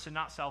service and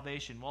not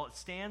salvation? Well, it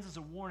stands as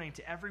a warning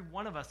to every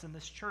one of us in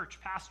this church,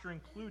 pastor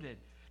included,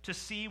 to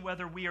see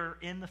whether we are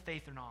in the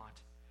faith or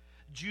not.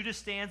 Judas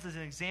stands as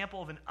an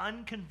example of an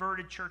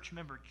unconverted church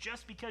member.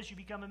 Just because you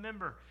become a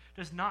member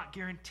does not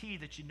guarantee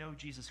that you know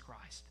Jesus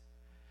Christ.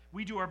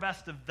 We do our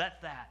best to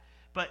vet that.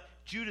 But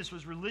Judas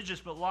was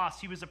religious but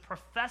lost. He was a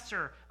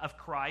professor of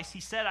Christ.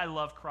 He said, I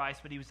love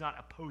Christ, but he was not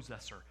a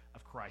possessor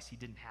of Christ. He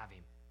didn't have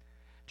him.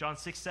 John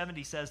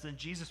 6:70 says, then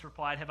Jesus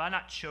replied, have I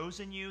not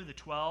chosen you, the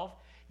 12?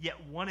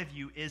 Yet one of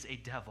you is a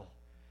devil.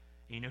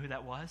 And you know who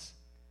that was?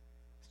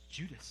 It's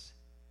Judas.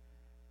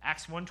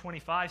 Acts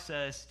 1:25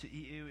 says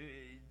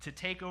to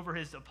take over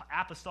his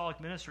apostolic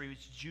ministry,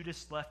 which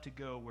Judas left to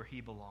go where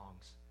he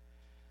belongs.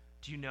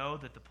 Do you know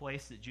that the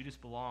place that Judas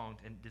belonged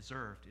and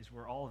deserved is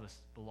where all of us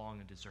belong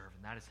and deserve,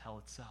 and that is hell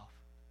itself?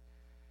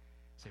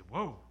 Say,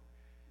 whoa,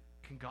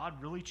 can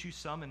God really choose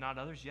some and not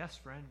others? Yes,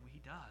 friend, he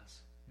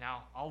does.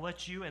 Now, I'll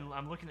let you, and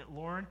I'm looking at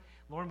Lauren.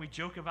 Lauren, we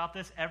joke about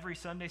this every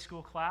Sunday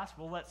school class.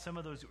 We'll let some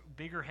of those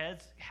bigger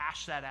heads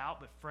hash that out.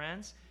 But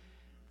friends,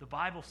 the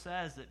Bible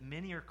says that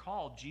many are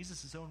called,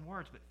 Jesus' own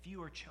words, but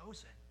few are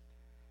chosen.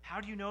 How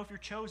do you know if you're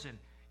chosen?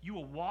 You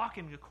will walk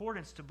in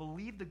accordance to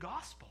believe the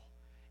gospel.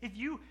 If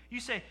you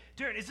say,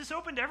 Darren, is this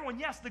open to everyone?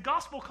 Yes, the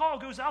gospel call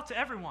goes out to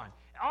everyone.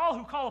 All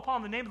who call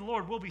upon the name of the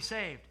Lord will be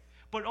saved.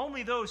 But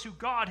only those who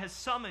God has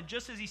summoned,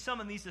 just as he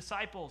summoned these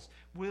disciples,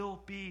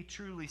 will be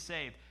truly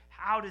saved.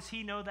 How does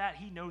he know that?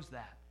 He knows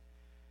that.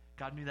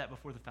 God knew that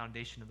before the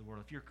foundation of the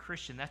world. If you're a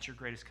Christian, that's your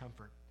greatest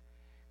comfort.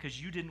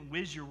 Because you didn't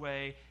whiz your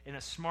way in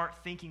a smart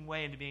thinking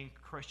way into being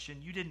a Christian.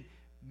 You didn't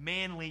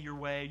manly your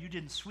way. You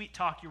didn't sweet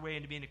talk your way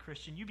into being a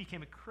Christian. You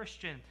became a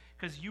Christian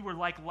because you were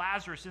like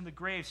Lazarus in the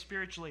grave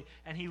spiritually,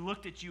 and he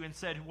looked at you and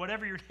said,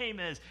 whatever your name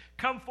is,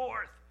 come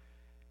forth.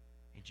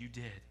 And you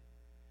did,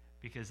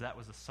 because that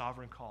was a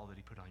sovereign call that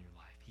he put on your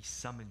life. He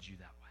summoned you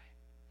that way.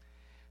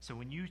 So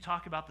when you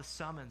talk about the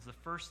summons, the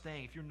first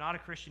thing, if you're not a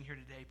Christian here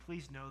today,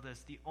 please know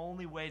this. The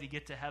only way to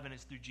get to heaven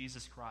is through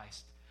Jesus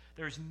Christ.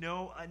 There is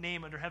no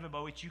name under heaven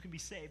by which you can be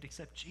saved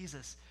except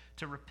Jesus.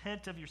 To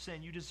repent of your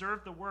sin. You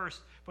deserve the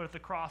worst, but at the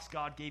cross,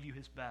 God gave you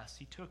his best.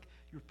 He took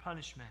your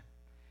punishment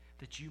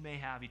that you may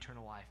have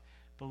eternal life.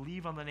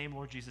 Believe on the name of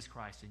Lord Jesus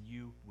Christ, and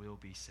you will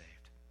be saved.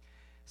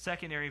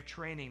 Second area of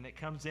training that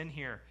comes in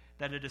here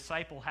that a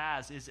disciple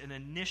has is an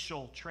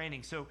initial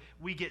training. So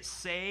we get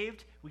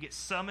saved, we get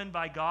summoned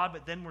by God,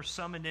 but then we're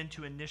summoned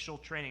into initial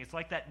training. It's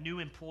like that new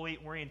employee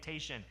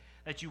orientation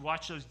that you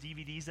watch those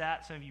DVDs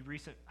at. Some of you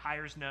recent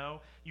hires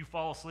know. You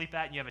fall asleep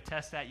at and you have a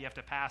test that you have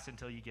to pass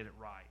until you get it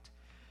right.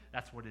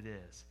 That's what it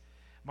is.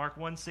 Mark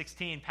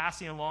 1:16,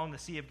 passing along the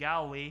Sea of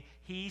Galilee,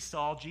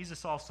 Jesus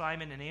saw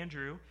Simon and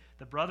Andrew,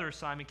 the brother of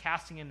Simon,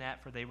 casting a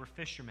net, for they were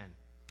fishermen.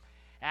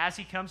 As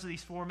he comes to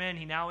these four men,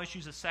 he now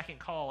issues a second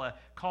call, a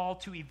call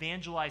to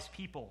evangelize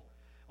people.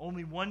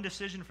 Only one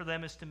decision for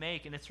them is to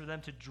make, and it's for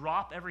them to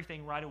drop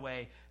everything right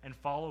away and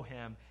follow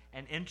him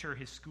and enter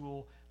his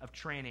school of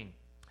training.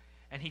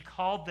 And he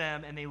called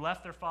them, and they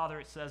left their father,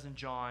 it says in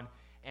John,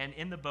 and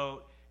in the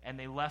boat, and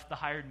they left the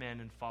hired men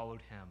and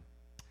followed him.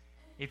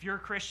 If you're a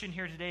Christian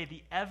here today,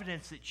 the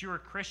evidence that you're a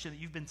Christian, that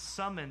you've been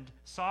summoned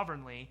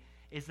sovereignly,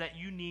 is that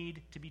you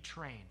need to be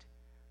trained.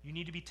 You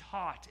need to be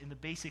taught in the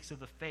basics of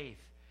the faith.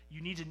 You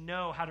need to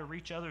know how to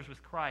reach others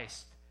with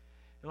Christ.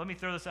 Now, let me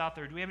throw this out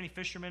there. Do we have any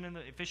fishermen,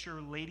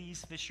 fisher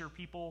ladies, fisher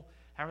people,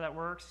 however that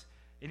works?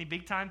 Any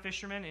big-time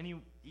fishermen?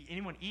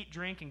 Anyone eat,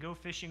 drink, and go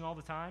fishing all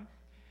the time?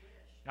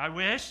 I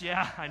wish.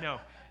 Yeah, I know.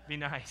 It'd be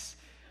nice.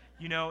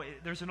 You know,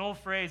 there's an old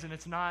phrase, and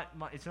it's not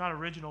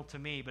original to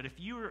me. But if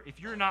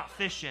you're not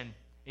fishing,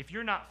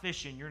 you're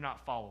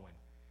not following.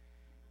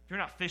 If you're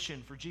not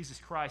fishing for Jesus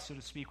Christ, so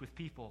to speak, with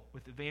people,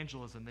 with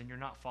evangelism, then you're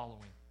not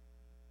following.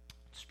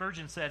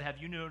 Spurgeon said, have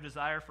you no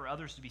desire for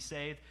others to be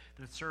saved?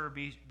 Then, sir,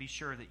 be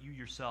sure that you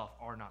yourself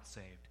are not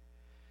saved.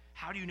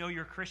 How do you know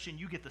you're a Christian?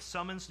 You get the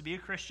summons to be a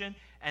Christian,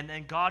 and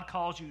then God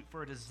calls you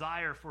for a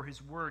desire for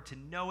his word, to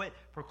know it,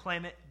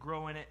 proclaim it,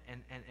 grow in it,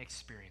 and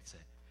experience it.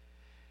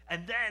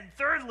 And then,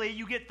 thirdly,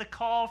 you get the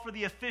call for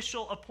the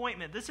official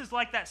appointment. This is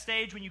like that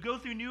stage when you go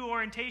through new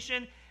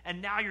orientation,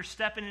 and now you're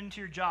stepping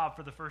into your job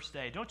for the first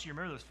day. Don't you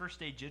remember those first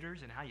day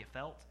jitters and how you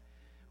felt?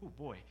 Oh,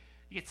 boy.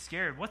 You get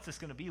scared. What's this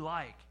going to be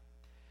like?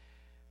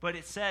 But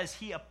it says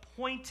he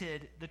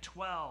appointed the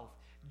 12.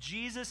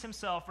 Jesus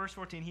himself, verse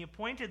 14, he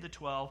appointed the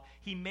 12.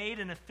 He made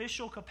an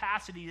official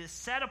capacity to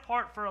set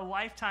apart for a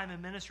lifetime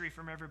in ministry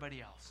from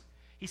everybody else.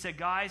 He said,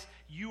 guys,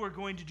 you are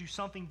going to do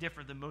something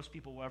different than most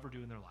people will ever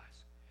do in their lives.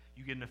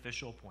 You get an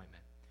official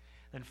appointment.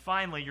 Then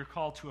finally, you're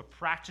called to a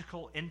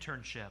practical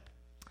internship.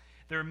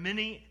 There are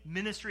many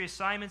ministry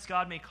assignments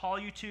God may call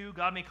you to.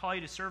 God may call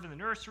you to serve in the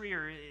nursery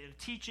or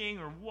teaching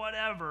or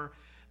whatever,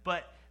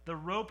 but the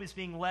rope is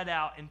being let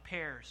out in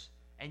pairs,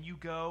 and you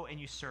go and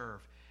you serve.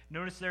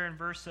 Notice there in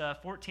verse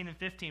 14 and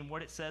 15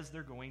 what it says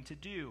they're going to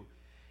do.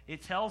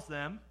 It tells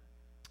them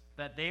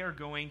that they are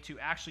going to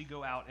actually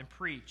go out and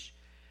preach,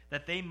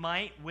 that they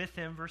might, with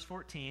him, verse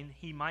 14,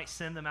 he might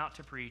send them out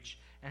to preach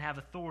and have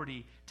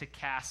authority to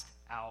cast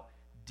out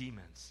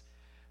demons.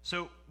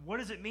 So what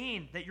does it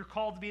mean that you're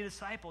called to be a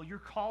disciple? You're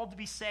called to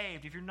be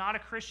saved. If you're not a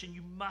Christian,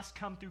 you must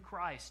come through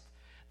Christ.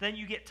 Then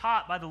you get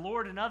taught by the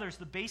Lord and others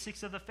the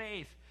basics of the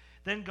faith.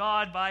 Then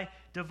God, by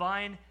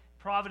divine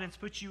providence,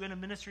 puts you in a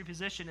ministry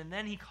position, and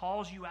then he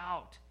calls you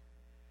out.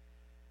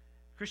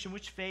 Christian,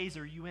 which phase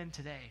are you in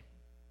today?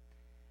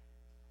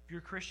 If you're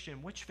a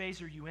Christian, which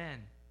phase are you in?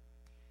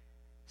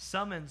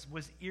 Summons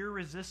was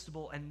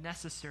irresistible and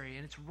necessary,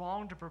 and it's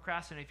wrong to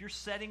procrastinate. If you're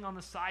sitting on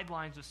the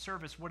sidelines of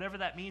service, whatever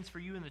that means for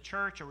you in the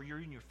church or you're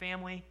in your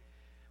family,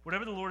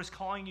 whatever the Lord is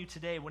calling you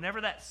today,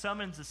 whenever that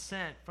summons is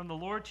sent from the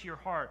Lord to your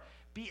heart,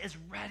 be as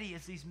ready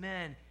as these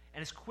men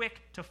and as quick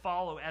to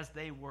follow as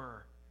they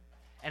were,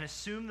 and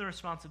assume the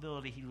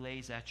responsibility he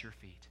lays at your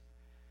feet.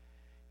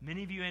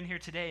 Many of you in here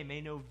today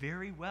may know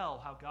very well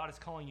how God is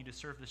calling you to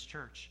serve this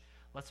church.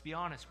 Let's be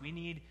honest. We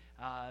need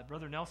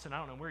Brother Nelson. I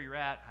don't know where you're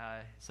at,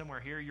 somewhere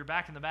here. You're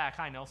back in the back.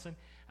 Hi, Nelson.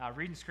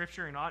 Reading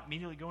scripture and not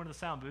immediately going to the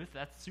sound booth.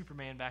 That's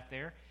Superman back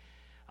there.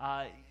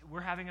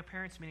 We're having a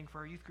parents' meeting for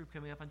our youth group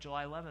coming up on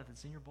July 11th.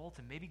 It's in your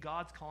bulletin. Maybe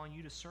God's calling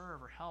you to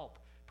serve or help,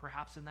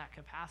 perhaps in that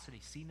capacity.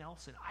 See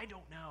Nelson. I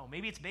don't know.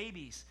 Maybe it's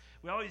babies.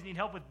 We always need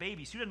help with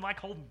babies. Who doesn't like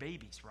holding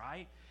babies,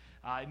 right?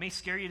 It may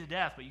scare you to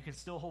death, but you can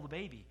still hold a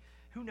baby.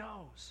 Who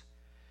knows?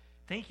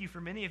 Thank you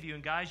for many of you,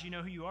 and guys, you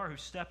know who you are, who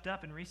stepped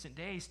up in recent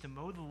days to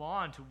mow the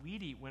lawn, to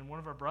weed eat when one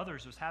of our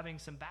brothers was having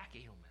some back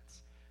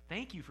ailments.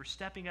 Thank you for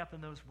stepping up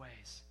in those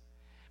ways.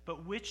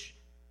 But which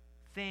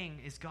thing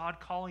is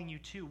God calling you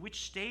to?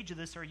 Which stage of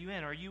this are you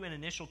in? Are you in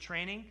initial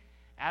training?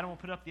 Adam will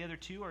put up the other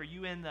two. Are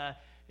you in the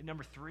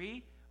number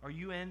 3? Are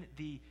you in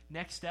the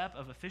next step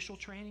of official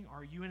training?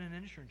 Or are you in an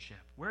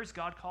internship? Where has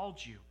God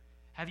called you?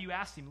 Have you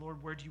asked him,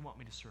 Lord, where do you want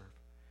me to serve?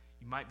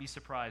 You might be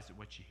surprised at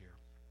what you hear.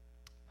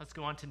 Let's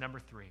go on to number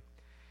 3.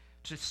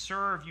 To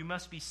serve, you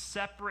must be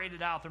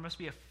separated out. There must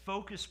be a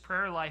focused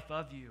prayer life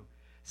of you.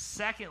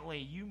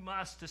 Secondly,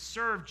 to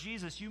serve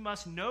Jesus, you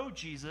must know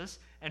Jesus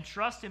and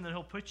trust him that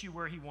he'll put you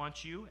where he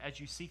wants you as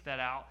you seek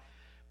that out.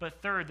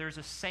 But third, there's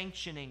a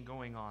sanctioning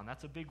going on.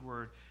 That's a big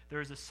word.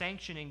 There's a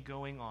sanctioning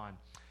going on.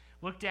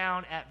 Look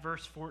down at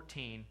verse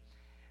 14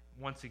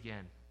 once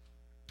again.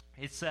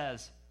 It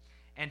says,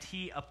 and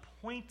he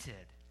appointed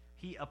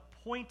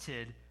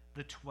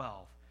the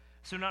 12.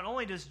 So not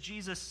only does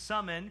Jesus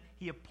summon,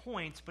 he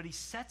appoints, but he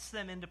sets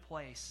them into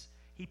place.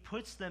 He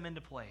puts them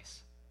into place.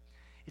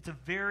 It's a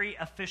very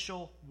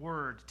official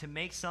word, to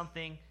make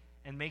something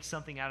and make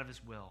something out of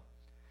his will.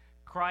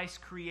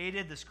 Christ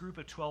created this group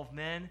of 12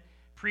 men.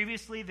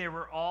 Previously, they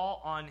were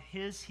all on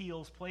his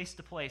heels, place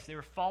to place. They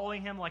were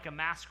following him like a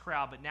mass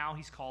crowd, but now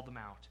he's called them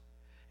out.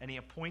 And he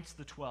appoints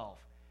the 12.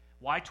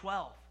 Why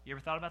 12? You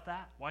ever thought about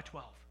that? Why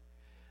 12?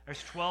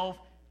 There's 12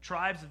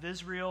 tribes of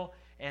Israel,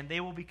 and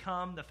they will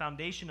become the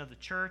foundation of the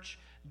church.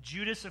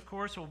 Judas, of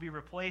course, will be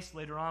replaced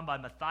later on by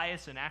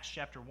Matthias in Acts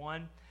chapter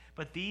 1.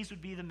 But these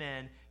would be the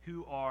men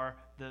who are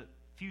the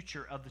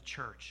future of the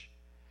church.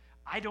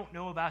 I don't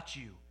know about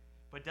you,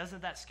 but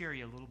doesn't that scare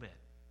you a little bit?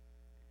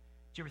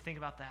 Did you ever think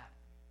about that?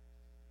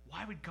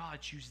 Why would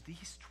God choose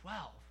these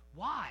 12?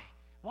 Why?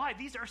 Why?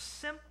 These are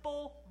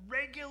simple,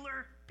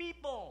 regular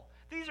people.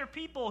 These are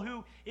people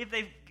who, if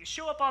they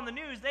show up on the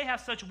news, they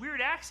have such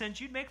weird accents,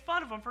 you'd make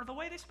fun of them for the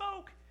way they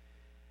spoke.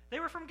 They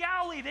were from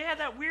Galilee. They had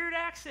that weird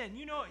accent.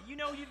 You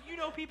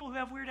know people who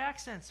have weird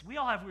accents. We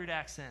all have weird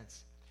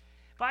accents.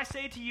 If I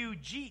say to you,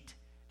 Jeet,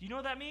 do you know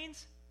what that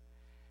means?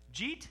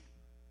 Jeet?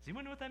 Does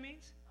anyone know what that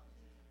means?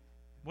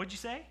 What'd you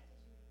say?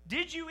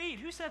 Did you eat?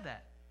 Who said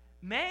that?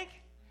 Meg?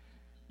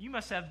 You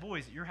must have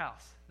boys at your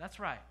house. That's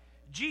right.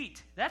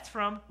 Jeet, that's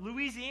from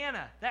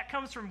Louisiana. That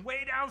comes from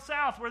way down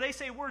south where they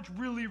say words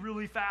really,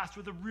 really fast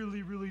with a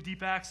really, really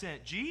deep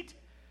accent. Jeet?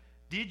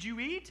 Did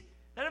you eat?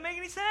 That doesn't make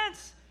any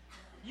sense.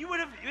 You would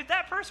have, if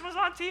that person was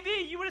on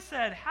TV, you would have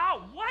said,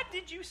 what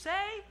did you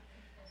say?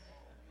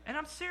 And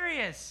I'm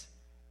serious.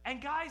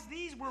 And guys,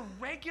 these were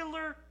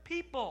regular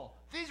people.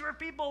 These were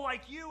people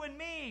like you and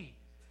me.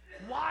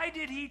 Why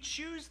did he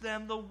choose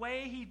them the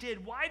way he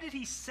did? Why did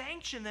he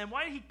sanction them?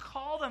 Why did he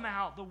call them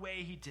out the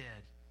way he did?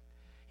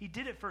 He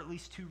did it for at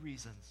least two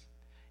reasons.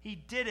 He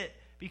did it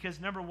because,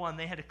 number one,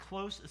 they had a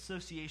close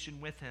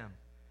association with him.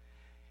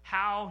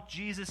 How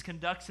Jesus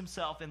conducts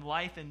himself in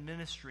life and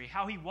ministry,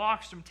 how he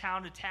walks from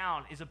town to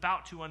town, is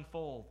about to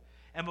unfold.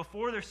 And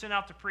before they're sent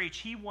out to preach,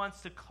 he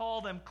wants to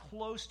call them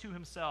close to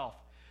himself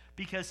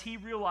because he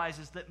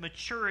realizes that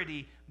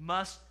maturity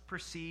must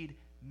precede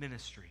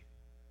ministry,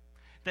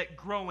 that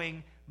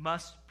growing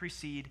must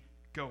precede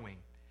going,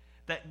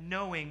 that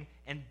knowing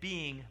and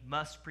being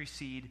must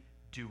precede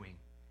doing.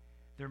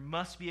 There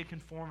must be a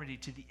conformity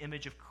to the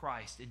image of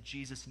Christ, and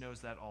Jesus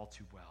knows that all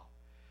too well.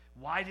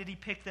 Why did he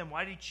pick them?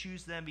 Why did he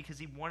choose them? Because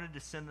he wanted to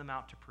send them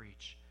out to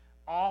preach.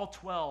 All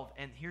 12,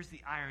 and here's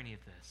the irony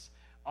of this,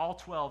 all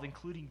 12,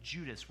 including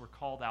Judas, were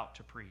called out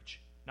to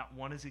preach. Not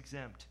one is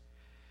exempt.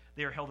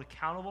 They are held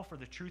accountable for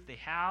the truth they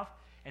have,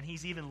 and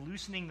he's even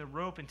loosening the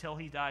rope until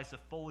he dies to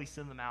fully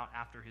send them out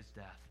after his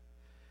death.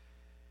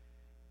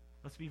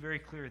 Let's be very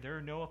clear. There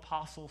are no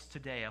apostles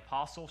today.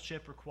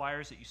 Apostleship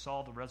requires that you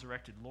saw the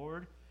resurrected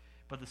Lord,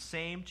 but the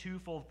same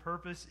twofold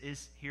purpose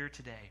is here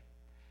today.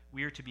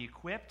 We are to be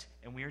equipped,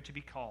 and we are to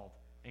be called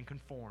and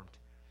conformed.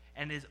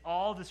 And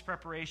all this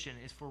preparation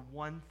is for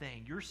one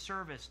thing. Your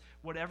service,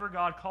 whatever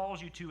God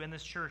calls you to in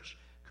this church,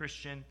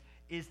 Christian,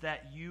 is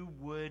that you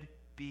would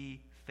be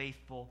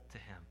faithful to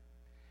him.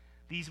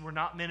 These were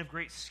not men of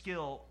great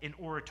skill in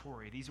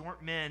oratory. These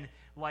weren't men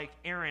like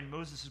Aaron,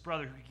 Moses'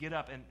 brother, who could get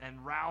up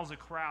and rouse a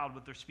crowd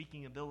with their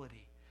speaking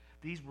ability.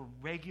 These were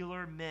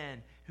regular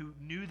men who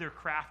knew their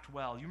craft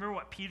well. You remember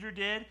what Peter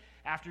did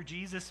after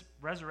Jesus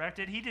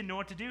resurrected? He didn't know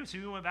what to do, so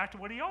he went back to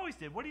what he always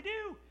did. What did he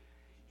do?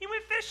 He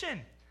went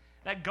fishing.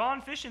 That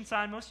gone fishing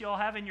sign most of y'all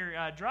have in your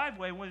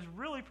driveway was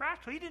really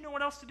practical. He didn't know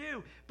what else to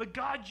do. But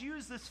God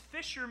used this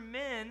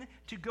fishermen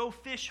to go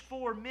fish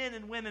for men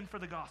and women for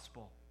the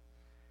gospel.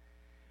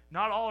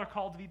 Not all are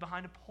called to be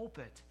behind a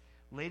pulpit.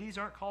 Ladies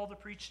aren't called to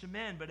preach to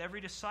men, but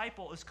every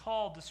disciple is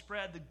called to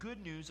spread the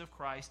good news of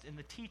Christ in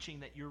the teaching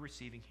that you're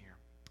receiving here.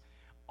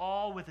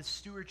 All with a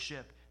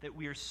stewardship that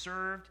we are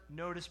served,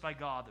 noticed by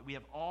God, that we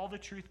have all the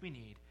truth we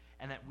need,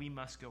 and that we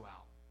must go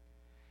out.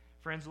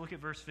 Friends, look at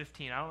verse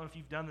 15. I don't know if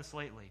you've done this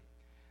lately.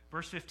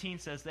 Verse 15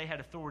 says they had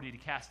authority to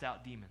cast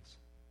out demons.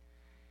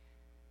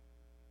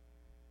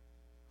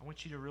 I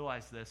want you to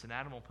realize this, and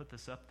Adam will put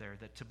this up there,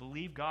 that to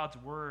believe God's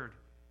word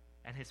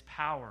and his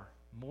power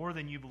more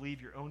than you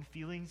believe your own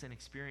feelings and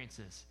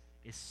experiences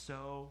is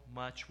so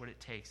much what it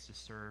takes to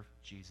serve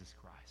Jesus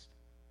Christ.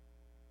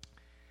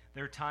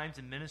 There are times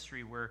in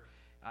ministry where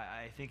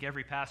I think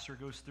every pastor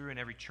goes through and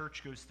every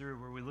church goes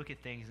through where we look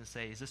at things and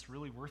say, is this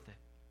really worth it?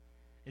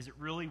 Is it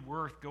really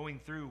worth going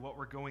through what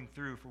we're going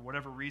through for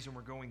whatever reason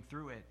we're going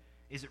through it?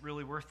 Is it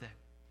really worth it?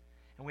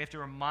 And we have to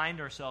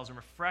remind ourselves and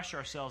refresh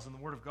ourselves in the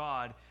Word of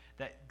God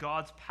that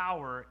God's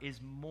power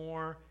is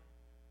more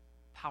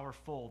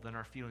powerful than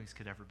our feelings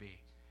could ever be.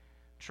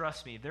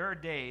 Trust me, there are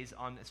days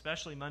on,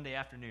 especially Monday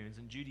afternoons,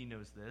 and Judy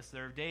knows this,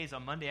 there are days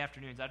on Monday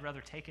afternoons I'd rather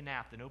take a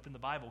nap than open the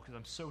Bible because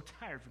I'm so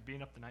tired from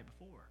being up the night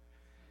before.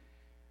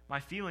 My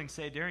feelings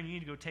say, Darren, you need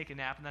to go take a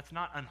nap, and that's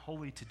not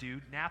unholy to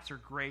do. Naps are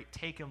great.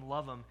 Take them,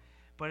 love them.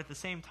 But at the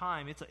same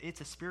time,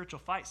 it's a spiritual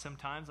fight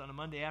sometimes on a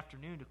Monday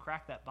afternoon to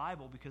crack that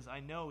Bible because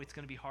I know it's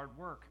going to be hard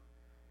work.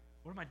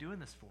 What am I doing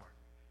this for?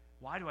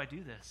 Why do I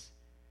do this?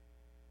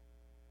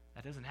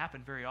 That doesn't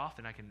happen very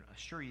often, I can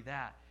assure you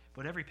that.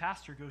 But every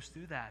pastor goes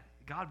through that.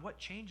 God, what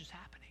change is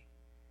happening?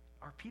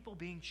 Are people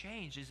being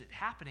changed? Is it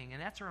happening?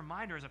 And that's a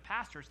reminder as a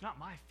pastor, it's not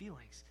my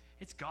feelings.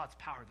 It's God's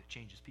power that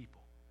changes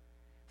people.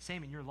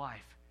 Same in your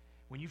life.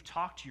 When you've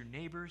talked to your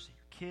neighbors,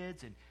 your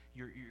kids, and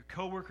your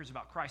coworkers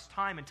about Christ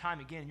time and time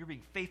again, you're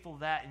being faithful to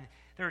that, and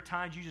there are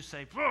times you just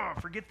say,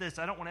 forget this,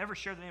 I don't want to ever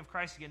share the name of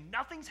Christ again.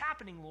 Nothing's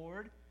happening,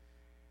 Lord.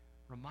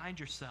 Remind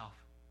yourself,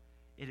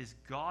 it is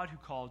God who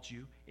called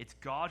you, it's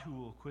God who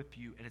will equip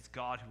you, and it's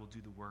God who will do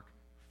the work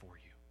for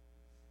you.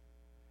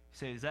 You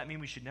say, does that mean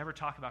we should never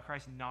talk about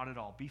Christ? Not at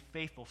all. Be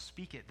faithful,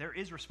 speak it. There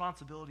is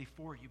responsibility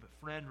for you, but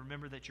friend,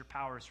 remember that your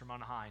power is from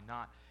on high,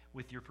 not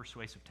with your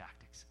persuasive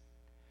tactics.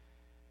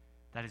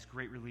 That is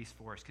great release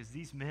for us because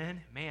these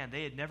men, man,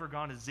 they had never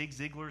gone to Zig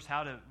Ziglar's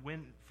How to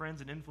Win Friends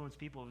and Influence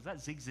People. Was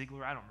that Zig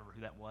Ziglar? I don't remember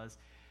who that was.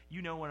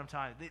 You know what I'm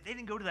talking about. They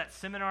didn't go to that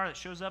seminar that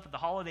shows up at the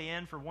Holiday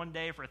Inn for one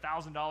day for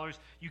 $1,000.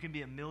 You can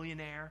be a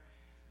millionaire.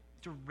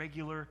 These are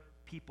regular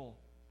people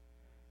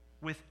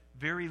with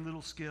very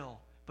little skill.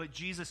 But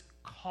Jesus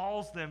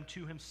calls them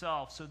to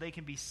himself so they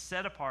can be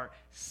set apart,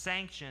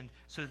 sanctioned,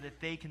 so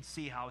that they can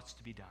see how it's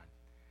to be done.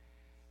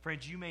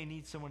 Friends, you may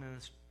need someone in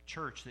this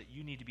church that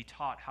you need to be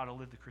taught how to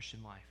live the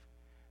Christian life.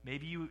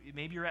 Maybe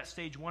you're at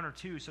stage 1 or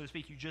 2, so to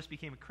speak. You just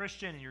became a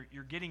Christian and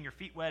you're getting your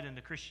feet wet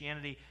into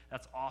Christianity.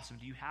 That's awesome.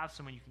 Do you have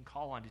someone you can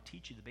call on to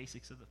teach you the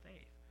basics of the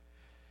faith?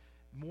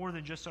 more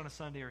than just on a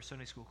Sunday or a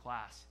Sunday school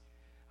class.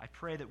 I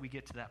pray that we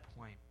get to that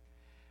point.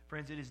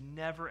 Friends, it is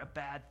never a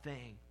bad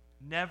thing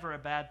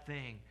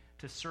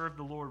to serve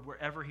the Lord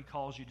wherever he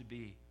calls you to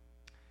be.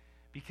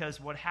 Because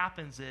what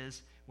happens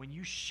is, when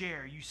you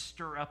share, you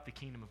stir up the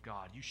kingdom of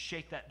God. You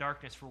shake that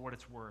darkness for what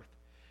it's worth.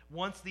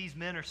 Once these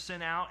men are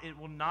sent out, it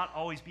will not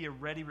always be a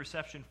ready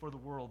reception for the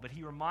world, but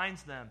he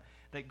reminds them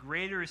that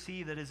greater is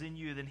he that is in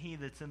you than he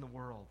that's in the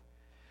world.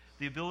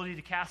 The ability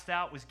to cast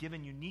out was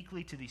given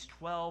uniquely to these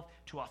 12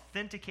 to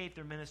authenticate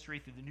their ministry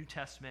through the New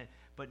Testament,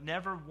 but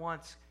never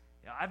once,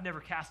 I've never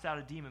cast out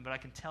a demon, but I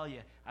can tell you,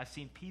 I've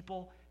seen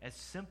people as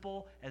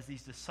simple as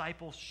these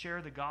disciples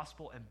share the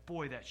gospel, and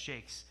boy, that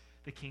shakes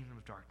the kingdom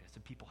of darkness,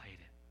 and people hate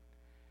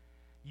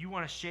it. You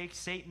want to shake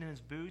Satan in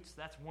his boots?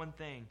 That's one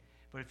thing.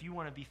 But if you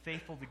want to be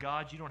faithful to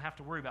God, you don't have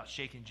to worry about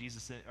shaking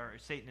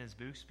Satan in his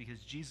boots, because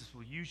Jesus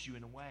will use you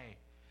in a way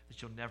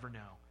that you'll never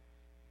know.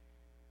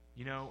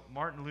 You know,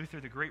 Martin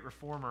Luther, the great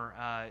reformer,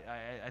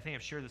 I think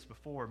I've shared this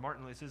before.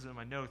 This isn't in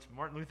my notes. But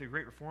Martin Luther, the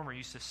great reformer,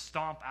 used to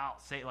stomp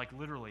out Satan, like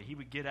literally. He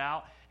would get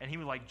out and he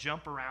would like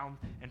jump around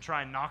and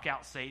try and knock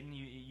out Satan.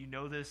 You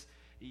know this.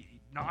 He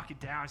knock it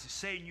down. He says,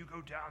 Satan, you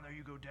go down there,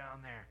 you go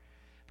down there.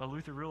 But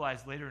Luther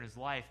realized later in his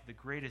life the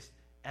greatest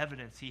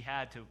evidence he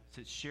had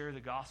to share the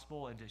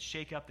gospel and to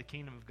shake up the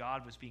kingdom of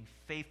God was being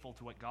faithful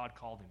to what God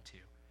called him to.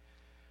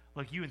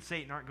 Look, you and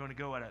Satan aren't going to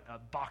go at a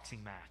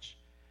boxing match.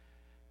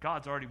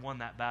 God's already won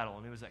that battle,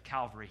 and it was at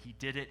Calvary. He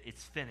did it.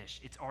 It's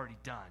finished. It's already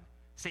done.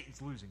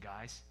 Satan's losing,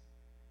 guys.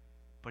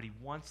 But he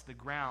wants the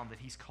ground that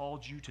he's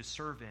called you to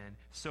serve in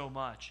so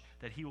much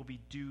that he will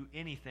do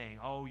anything.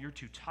 Oh, you're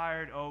too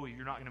tired. Oh,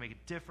 you're not going to make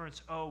a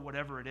difference. Oh,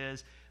 whatever it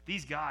is.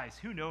 These guys,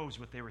 who knows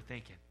what they were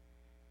thinking?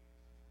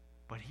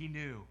 But he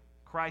knew,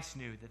 Christ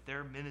knew, that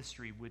their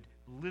ministry would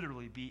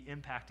literally be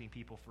impacting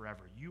people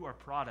forever. You are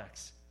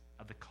products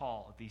of the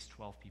call of these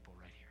 12 people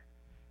right here.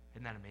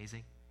 Isn't that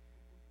amazing?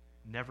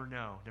 Never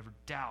know, never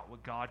doubt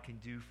what God can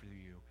do for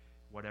you,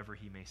 whatever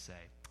he may say.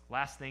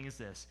 Last thing is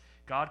this.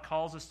 God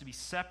calls us to be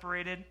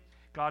separated.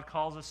 God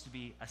calls us to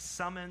be a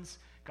summons.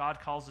 God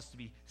calls us to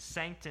be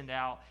sanctioned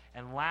out.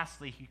 And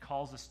lastly, he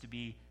calls us to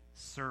be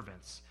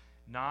servants.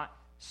 Not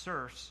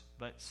serfs,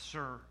 but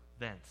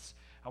servants.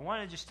 I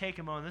want to just take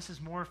a moment. This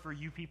is more for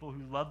you people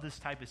who love this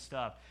type of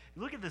stuff.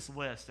 Look at this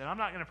list, and I'm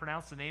not going to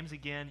pronounce the names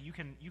again. You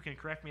can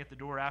correct me at the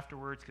door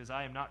afterwards, because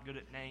I am not good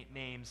at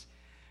names.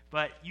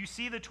 But you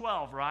see the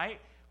 12, right?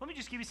 Let me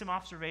just give you some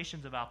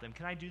observations about them.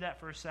 Can I do that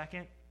for a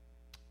second?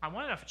 I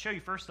wanted to show you,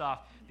 first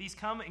off, these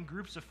come in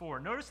groups of 4.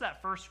 Notice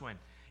that first one.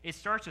 It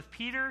starts with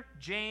Peter,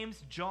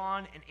 James,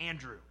 John, and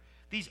Andrew.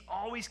 These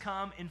always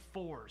come in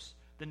 4s,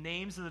 the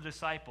names of the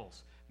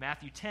disciples.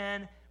 Matthew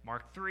 10,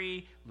 Mark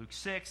 3, Luke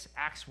 6,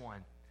 Acts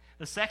 1.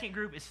 The second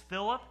group is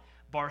Philip,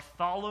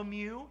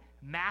 Bartholomew,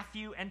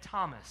 Matthew, and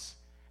Thomas.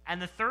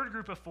 And the third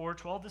group of 4,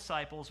 12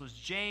 disciples, was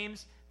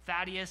James,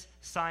 Thaddeus,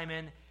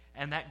 Simon,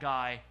 and that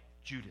guy,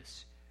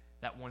 Judas,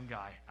 that one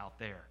guy out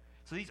there.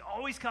 So these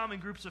always come in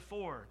groups of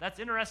 4. That's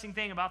the interesting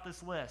thing about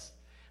this list.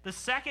 The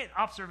second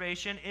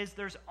observation is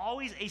there's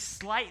always a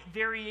slight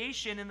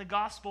variation in the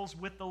Gospels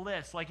with the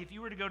list. Like if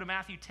you were to go to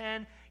Matthew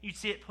 10, you'd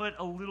see it put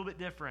a little bit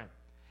different.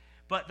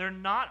 But they're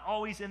not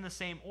always in the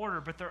same order,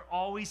 but they're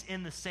always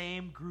in the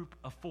same group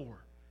of 4.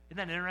 Isn't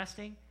that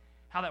interesting,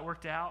 how that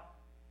worked out?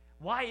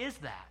 Why is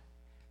that?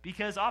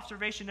 Because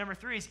observation number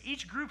 3 is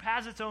each group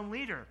has its own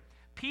leader.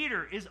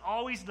 Peter is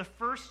always the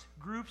first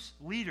group's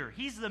leader.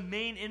 He's the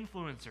main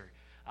influencer.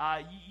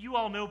 You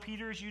all know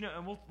Peter's,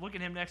 and we'll look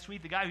at him next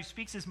week, the guy who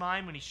speaks his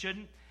mind when he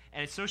shouldn't,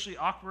 and is socially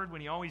awkward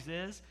when he always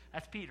is.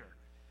 That's Peter.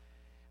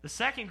 The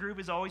second group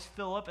is always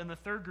Philip, and the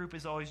third group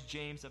is always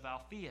James of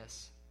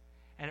Alphaeus.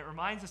 And it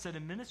reminds us that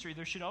in ministry,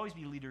 there should always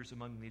be leaders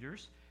among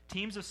leaders,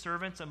 teams of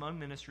servants among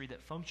ministry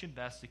that function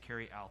best to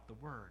carry out the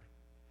word.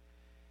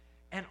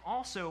 And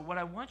also, what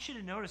I want you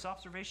to notice,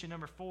 observation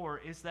number 4,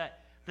 is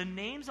that the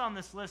names on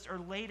this list are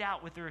laid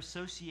out with their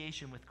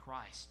association with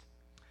Christ.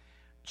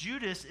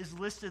 Judas is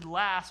listed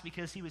last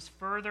because he was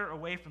further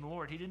away from the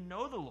Lord. He didn't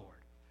know the Lord.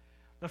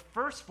 The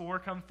first 4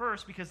 come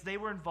first because they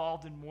were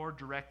involved in more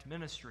direct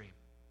ministry.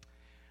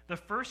 The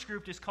first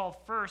group is called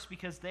first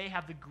because they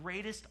have the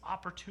greatest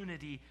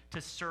opportunity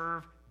to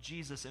serve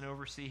Jesus and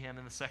oversee him,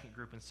 in the second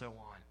group, and so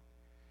on.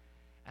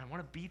 And I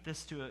want to beat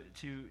this to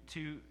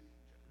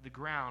the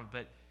ground,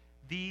 but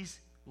these,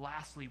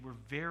 lastly, were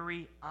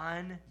very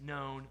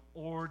unknown,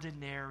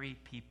 ordinary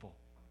people.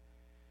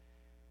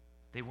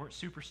 They weren't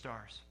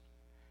superstars.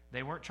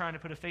 They weren't trying to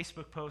put a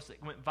Facebook post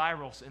that went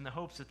viral in the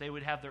hopes that they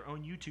would have their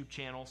own YouTube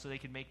channel so they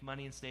could make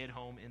money and stay at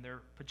home in their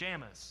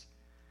pajamas.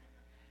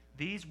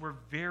 These were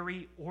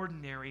very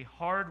ordinary,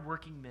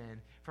 hard-working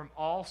men from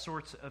all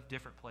sorts of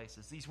different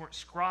places. These weren't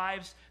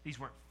scribes. These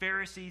weren't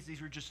Pharisees.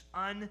 These were just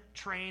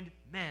untrained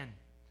men.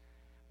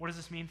 What does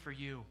this mean for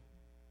you?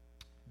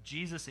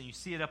 Jesus, and you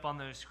see it up on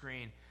the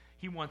screen,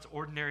 he wants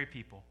ordinary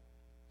people.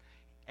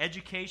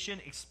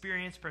 Education,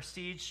 experience,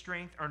 prestige,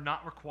 strength are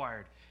not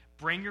required.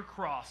 Bring your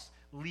cross.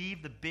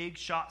 Leave the big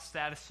shot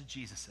status to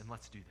Jesus, and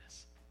let's do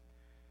this.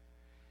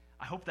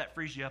 I hope that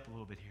frees you up a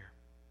little bit here.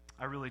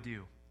 I really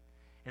do.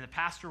 In the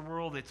pastor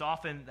world, it's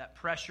often that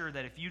pressure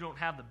that if you don't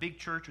have the big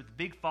church with the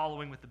big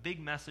following with the big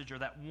message, or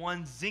that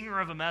one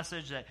zinger of a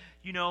message that,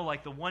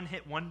 like the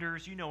one-hit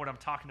wonders, you know what I'm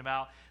talking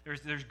about.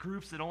 There's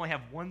groups that only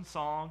have one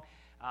song,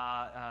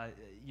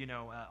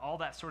 all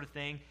that sort of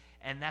thing,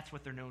 and that's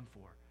what they're known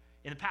for.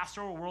 In the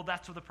pastoral world,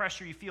 that's what the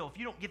pressure you feel. If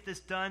you don't get this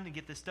done and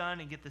get this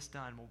done and get this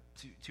done, well,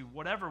 to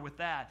whatever with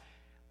that,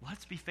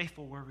 let's be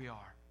faithful where we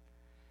are.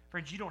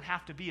 Friends, you don't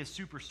have to be a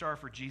superstar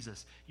for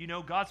Jesus.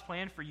 God's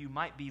plan for you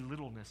might be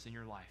littleness in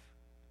your life.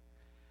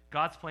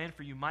 God's plan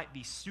for you might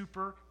be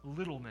super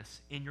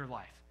littleness in your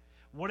life.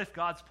 What if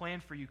God's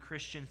plan for you,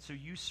 Christian, so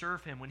you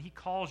serve him when he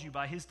calls you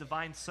by his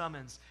divine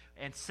summons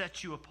and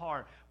sets you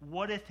apart?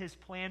 What if his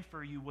plan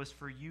for you was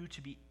for you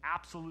to be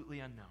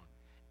absolutely unknown,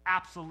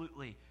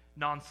 absolutely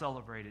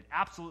non-celebrated,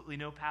 absolutely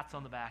no pats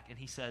on the back, and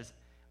he says,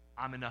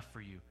 I'm enough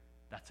for you.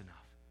 That's enough.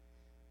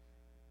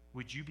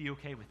 Would you be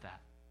okay with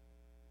that?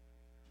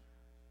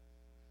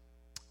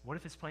 What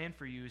if his plan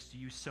for you is to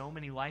use so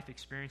many life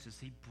experiences,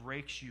 he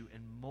breaks you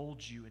and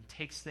molds you and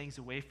takes things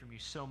away from you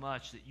so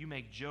much that you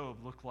make Job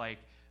look like,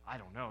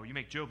 you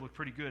make Job look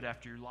pretty good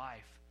after your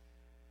life?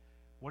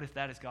 What if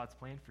that is God's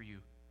plan for you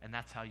and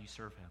that's how you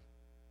serve him?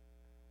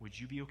 Would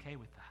you be okay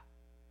with that?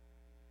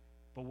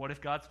 But what if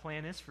God's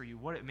plan is for you?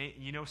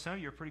 Some of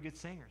you are pretty good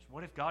singers.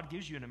 What if God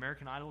gives you an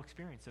American Idol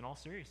experience in all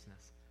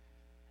seriousness?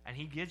 And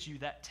he gives you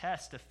that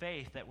test of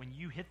faith that when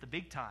you hit the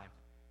big time,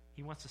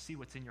 he wants to see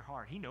what's in your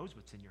heart. He knows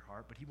what's in your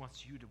heart, but he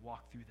wants you to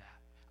walk through that.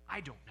 I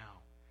don't know.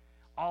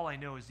 All I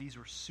know is these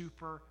were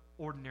super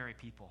ordinary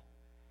people.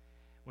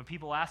 When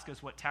people ask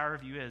us what Tower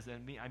View is,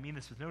 and I mean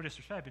this with no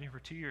disrespect, I've been here for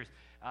 2 years.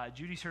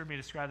 Judy's heard me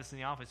describe this in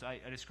the office. I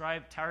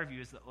describe Tower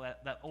View as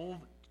that old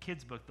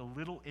kids book, The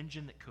Little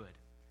Engine That Could.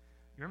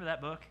 You remember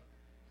that book?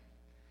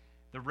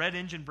 The red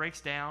engine breaks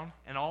down,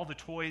 and all the toys